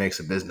UFC makes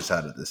a business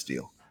out of this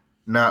deal,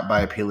 not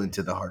by appealing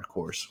to the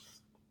hardcores.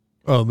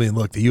 Oh, I mean,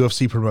 look, the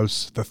UFC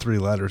promotes the three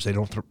letters. They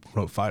don't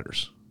promote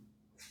fighters.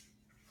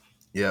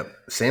 Yep.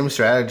 Same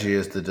strategy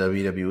as the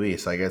WWE.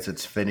 So I guess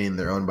it's fitting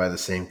they're owned by the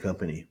same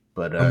company.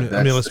 But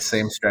that's the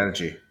same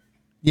strategy.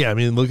 Yeah, I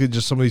mean, look at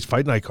just some of these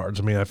fight night cards.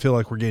 I mean, I feel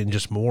like we're getting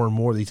just more and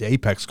more of these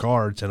Apex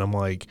cards, and I'm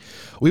like,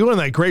 we went on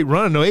that great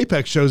run of no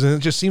Apex shows, and it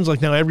just seems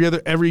like now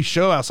every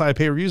show outside of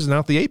pay-per-views is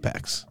now the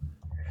Apex.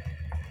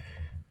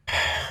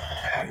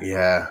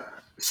 Yeah.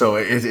 So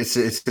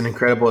it's an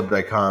incredible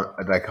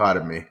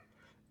dichotomy.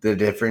 The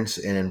difference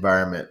in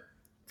environment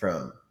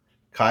from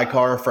Kai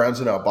Kara Friends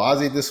and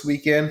Albazi this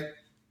weekend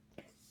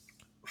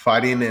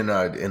fighting in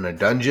a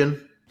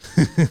dungeon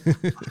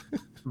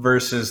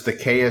versus the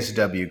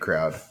KSW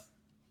crowd.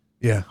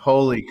 Yeah.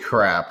 Holy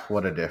crap,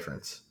 what a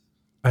difference.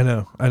 I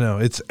know.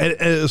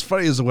 It was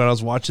funny as when I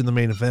was watching the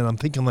main event, I'm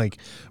thinking like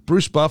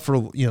Bruce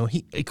Buffer,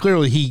 he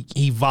clearly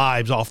he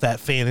vibes off that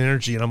fan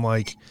energy, and I'm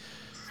like,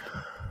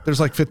 there's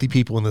like 50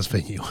 people in this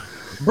venue.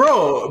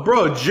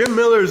 Bro, Jim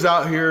Miller's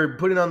out here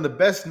putting on the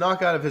best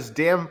knockout of his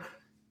damn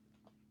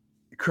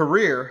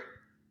career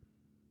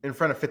in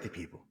front of 50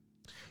 people.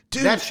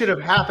 Dude, that should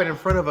have happened in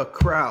front of a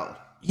crowd.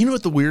 You know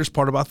what the weirdest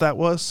part about that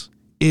was?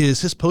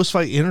 Is his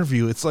post-fight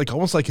interview. It's like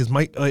almost like does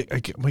Michael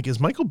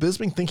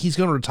Bisping think he's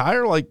going to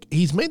retire? Like,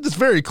 he's made this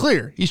very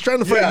clear. He's trying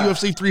to fight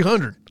UFC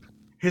 300.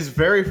 His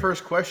very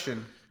first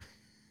question.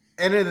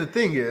 And then the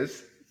thing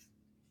is,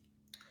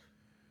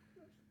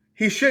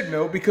 he should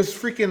know, because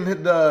freaking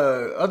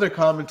the other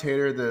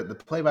commentator, the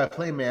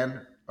play-by-play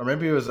man, or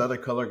maybe it was the other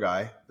color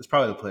guy, it's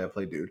probably the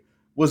play-by-play dude,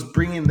 was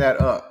bringing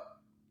that up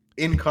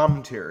in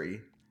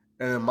commentary.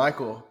 And then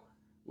Michael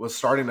was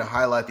starting to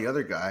highlight the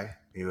other guy.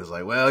 He was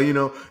like,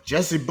 well,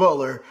 Jesse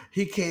Butler,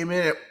 he came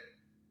in,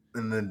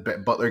 and then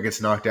Butler gets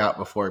knocked out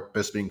before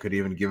Bisping could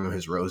even give him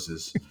his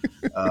roses.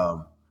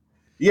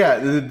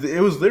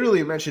 It was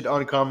literally mentioned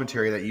on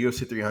commentary that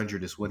UFC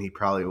 300 is when he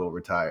probably will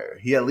retire.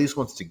 He at least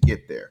wants to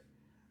get there.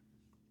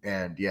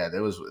 And yeah,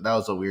 that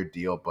was a weird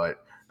deal,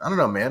 but I don't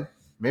know, man.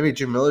 Maybe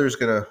Jim Miller is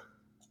going to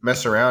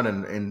mess around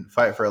and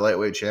fight for a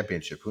lightweight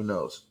championship. Who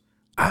knows?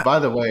 By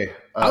the way,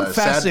 I'm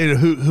fascinated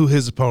who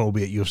his opponent will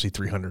be at UFC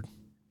 300.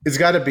 It's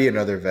got to be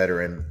another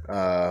veteran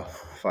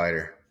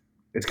fighter.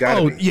 It's got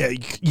to be.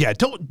 Yeah.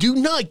 Do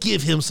not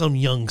give him some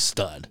young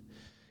stud.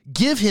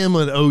 Give him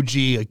an OG,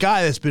 a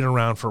guy that's been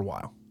around for a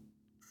while.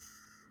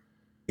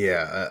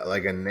 Yeah,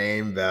 like a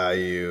name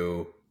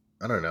value.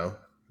 I don't know.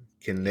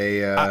 Can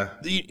they?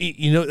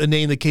 You know, a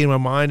name that came to my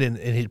mind, and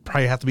he'd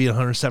probably have to be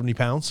 170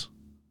 pounds.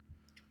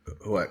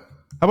 What?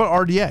 How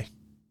about RDA?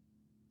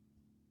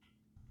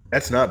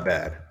 That's not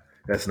bad.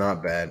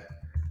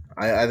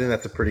 I think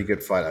that's a pretty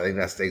good fight. I think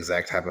that's the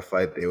exact type of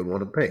fight they would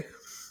want to pay.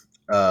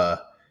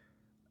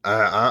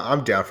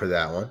 I'm down for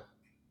that one.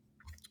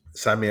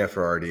 Sign me up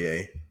for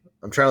RDA.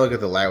 I'm trying to look at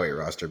the lightweight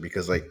roster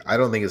because, I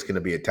don't think it's going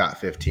to be a top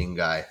 15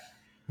 guy.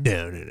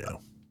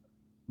 No.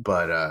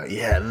 But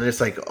and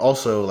it's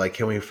also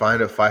can we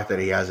find a fight that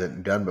he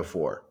hasn't done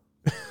before?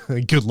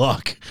 Good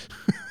luck.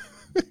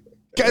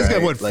 Guy's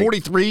got what,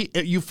 43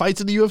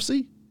 fights in the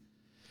UFC?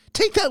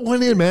 Take that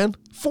one in, man.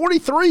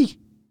 43.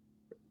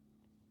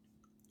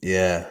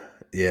 Yeah,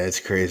 it's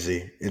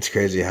crazy. It's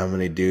crazy how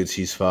many dudes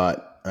he's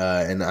fought,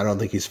 and I don't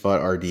think he's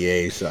fought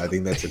RDA. So I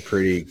think that's a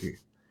pretty.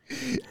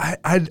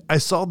 I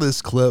saw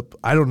this clip.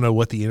 I don't know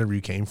what the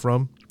interview came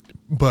from,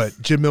 but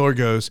Jim Miller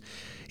goes,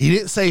 he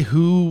didn't say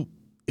who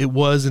it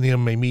was in the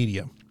MMA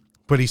media,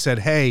 but he said,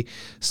 "Hey,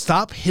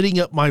 stop hitting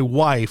up my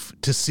wife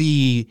to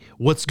see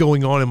what's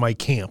going on in my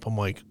camp." I'm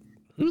like,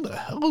 who the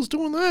hell is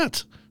doing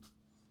that?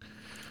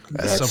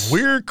 That's some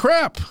weird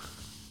crap.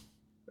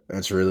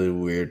 That's really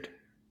weird.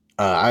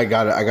 I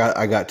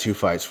got two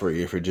fights for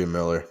you for Jim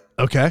Miller.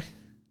 Okay.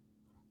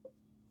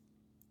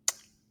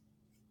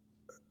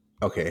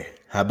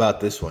 How about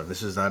this one?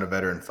 This is not a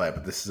veteran fight,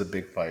 but this is a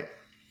big fight.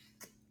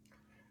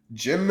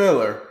 Jim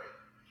Miller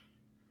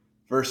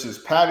versus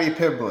Paddy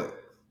Pimblett.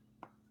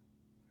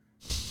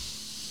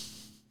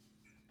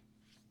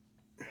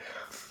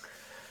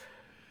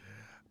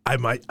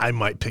 I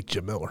might pick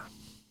Jim Miller.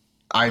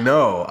 I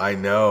know.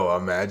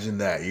 Imagine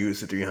that.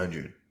 UFC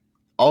 300.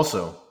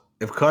 Also,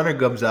 if Conor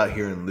comes out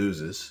here and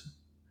loses,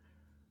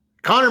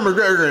 Conor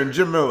McGregor and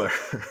Jim Miller.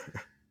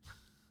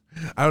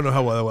 I don't know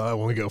how well I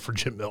want to go for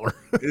Jim Miller.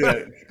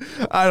 Yeah.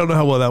 I don't know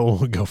how well that one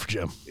would go for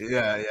Jim.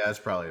 Yeah, it's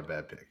probably a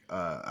bad pick.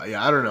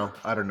 I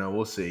don't know.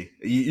 We'll see.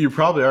 You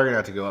probably are going to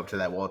have to go up to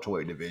that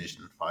welterweight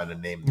division and find a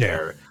name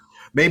there.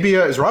 Maybe,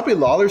 is Robbie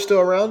Lawler still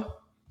around?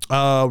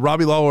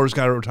 Robbie Lawler's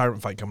got a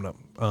retirement fight coming up.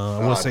 I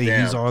want to say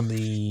he's on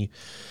the,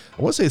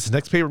 I want to say it's the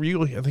next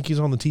pay-per-view. I think he's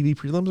on the TV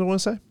prelims, I want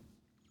to say.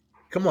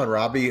 Come on,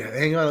 Robbie.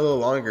 Hang on a little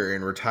longer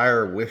and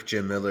retire with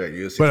Jim Miller at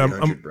UFC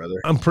 300,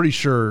 brother. I'm pretty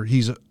sure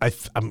he's,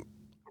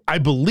 I I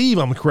believe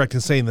I'm correct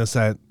in saying this,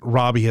 that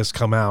Robbie has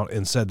come out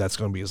and said that's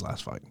going to be his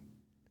last fight.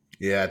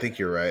 Yeah, I think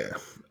you're right.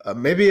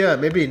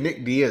 Maybe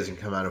Nick Diaz can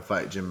come out and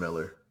fight Jim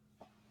Miller.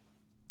 I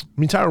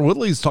mean, Tyron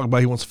Woodley's talking about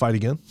he wants to fight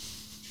again.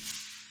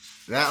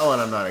 That one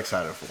I'm not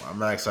excited for. I'm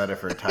not excited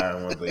for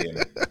Tyron Woodley.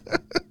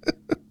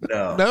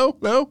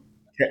 No.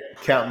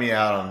 Count me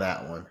out on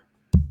that one.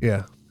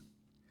 Yeah.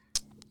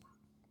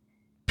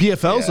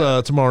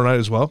 PFL's tomorrow night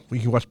as well. You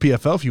can watch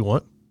PFL if you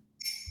want.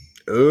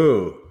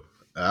 Ooh,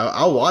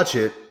 I'll watch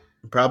it.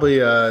 Probably.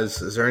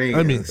 Is there any?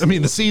 I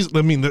mean the season.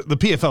 I mean the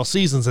PFL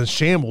season's in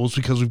shambles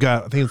because we've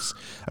got. I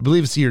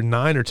believe it's either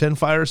 9 or 10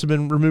 fighters have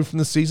been removed from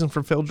the season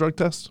for failed drug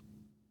tests.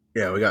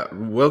 Yeah, we got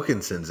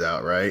Wilkinson's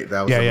out, right?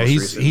 That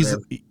was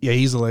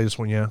he's the latest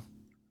one. Yeah,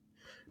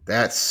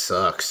 that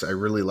sucks. I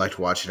really liked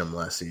watching him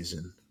last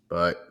season,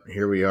 but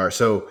here we are.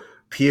 So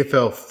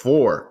PFL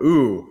 4.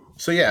 Ooh.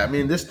 So yeah, I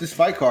mean this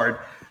fight card.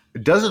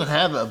 It doesn't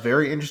have a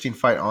very interesting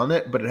fight on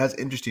it, but it has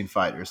interesting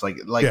fighters.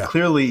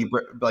 Clearly,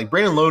 like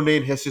Brandon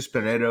Lonane, Jesus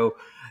Pinedo,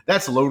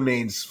 that's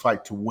Lonane's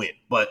fight to win.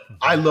 But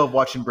I love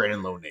watching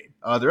Brandon Lonane.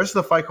 The rest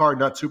of the fight card,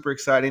 not super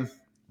exciting.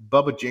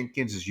 Bubba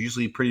Jenkins is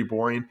usually pretty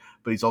boring,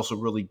 but he's also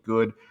really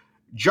good.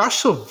 Josh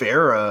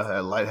Silveira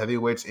at light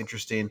heavyweight's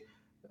interesting.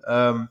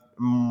 Marlon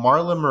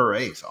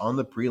Moraes on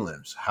the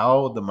prelims.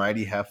 How the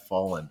mighty have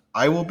fallen.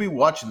 I will be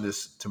watching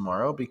this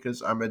tomorrow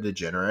because I'm a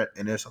degenerate,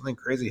 and if something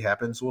crazy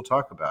happens, we'll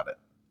talk about it.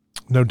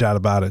 No doubt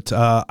about it.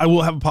 I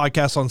will have a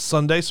podcast on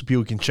Sunday, so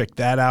people can check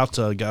that out.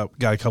 Got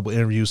a couple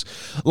interviews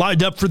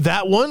lined up for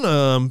that one.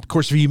 Of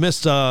course, if you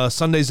missed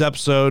Sunday's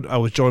episode, I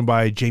was joined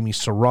by Jamie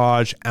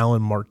Siraj,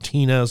 Alan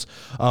Martinez.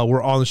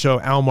 We're on the show.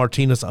 Alan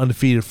Martinez,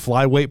 undefeated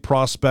flyweight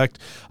prospect.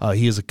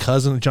 He is a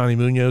cousin of Johnny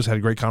Munoz. Had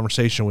a great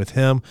conversation with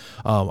him.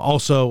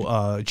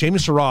 Also, Jamie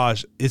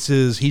Siraj,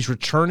 he's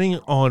returning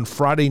on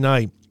Friday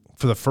night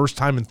for the first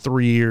time in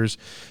 3 years,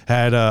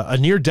 had a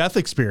near-death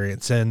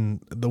experience.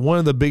 And one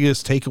of the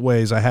biggest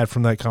takeaways I had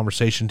from that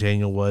conversation,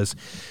 Daniel, was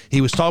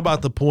he was talking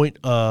about the point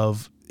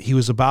of he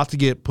was about to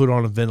get put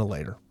on a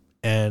ventilator.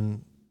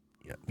 And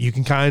you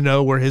can kind of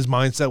know where his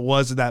mindset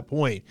was at that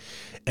point.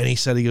 And he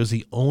said,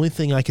 the only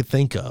thing I could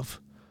think of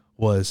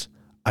was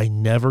I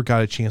never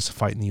got a chance to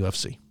fight in the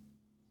UFC.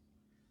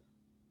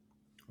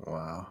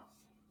 Wow.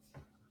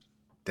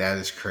 That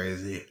is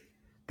crazy.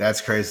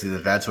 That's crazy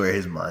that's where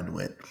his mind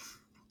went.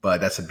 But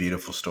that's a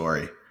beautiful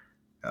story.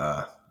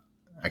 I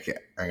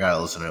gotta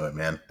listen to it,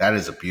 man. That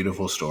is a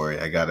beautiful story.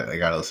 I gotta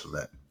listen to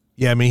that.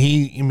 Yeah, I mean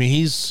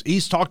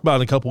he's talked about it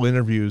in a couple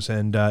interviews,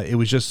 and it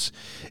was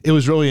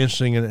really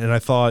interesting, and I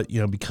thought,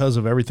 because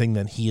of everything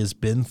that he has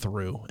been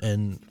through,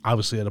 and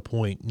obviously at a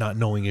point not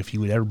knowing if he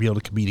would ever be able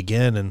to compete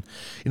again, and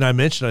I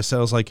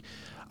was like,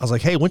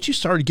 hey, once you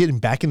started getting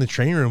back in the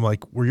training room,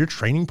 like, were your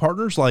training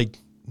partners like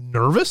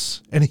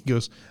nervous? And he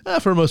goes,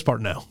 for the most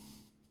part, no.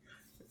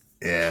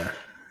 Yeah.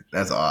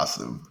 That's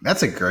awesome.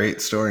 That's a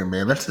great story,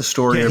 man. That's the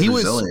story of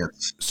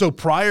resilience. So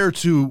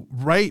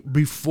right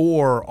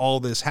before all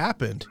this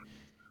happened,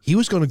 he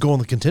was going to go on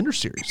the Contender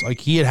Series. Like,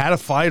 he had a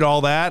fight,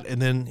 all that,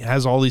 and then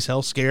has all these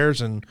health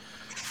scares, and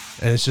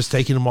it's just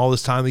taking him all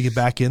this time to get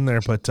back in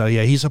there. But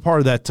he's a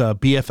part of that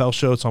BFL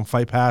show. It's on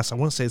Fight Pass. I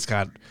want to say it's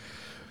got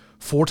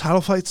 4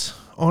 title fights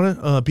on it.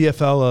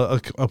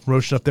 BFL, a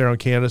promotion up there on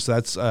Canada. So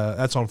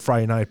that's on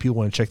Friday night. People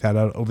want to check that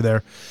out over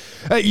there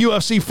at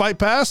UFC Fight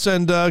Pass.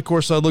 And of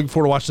course, looking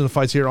forward to watching the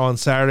fights here on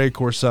Saturday. Of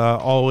course,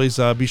 always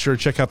be sure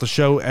to check out the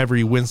show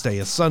every Wednesday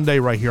and Sunday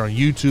right here on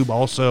YouTube,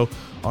 also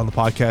on the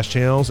podcast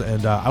channels.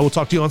 And I will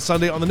talk to you on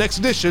Sunday on the next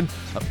edition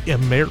of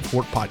MMA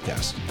Report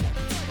Podcast.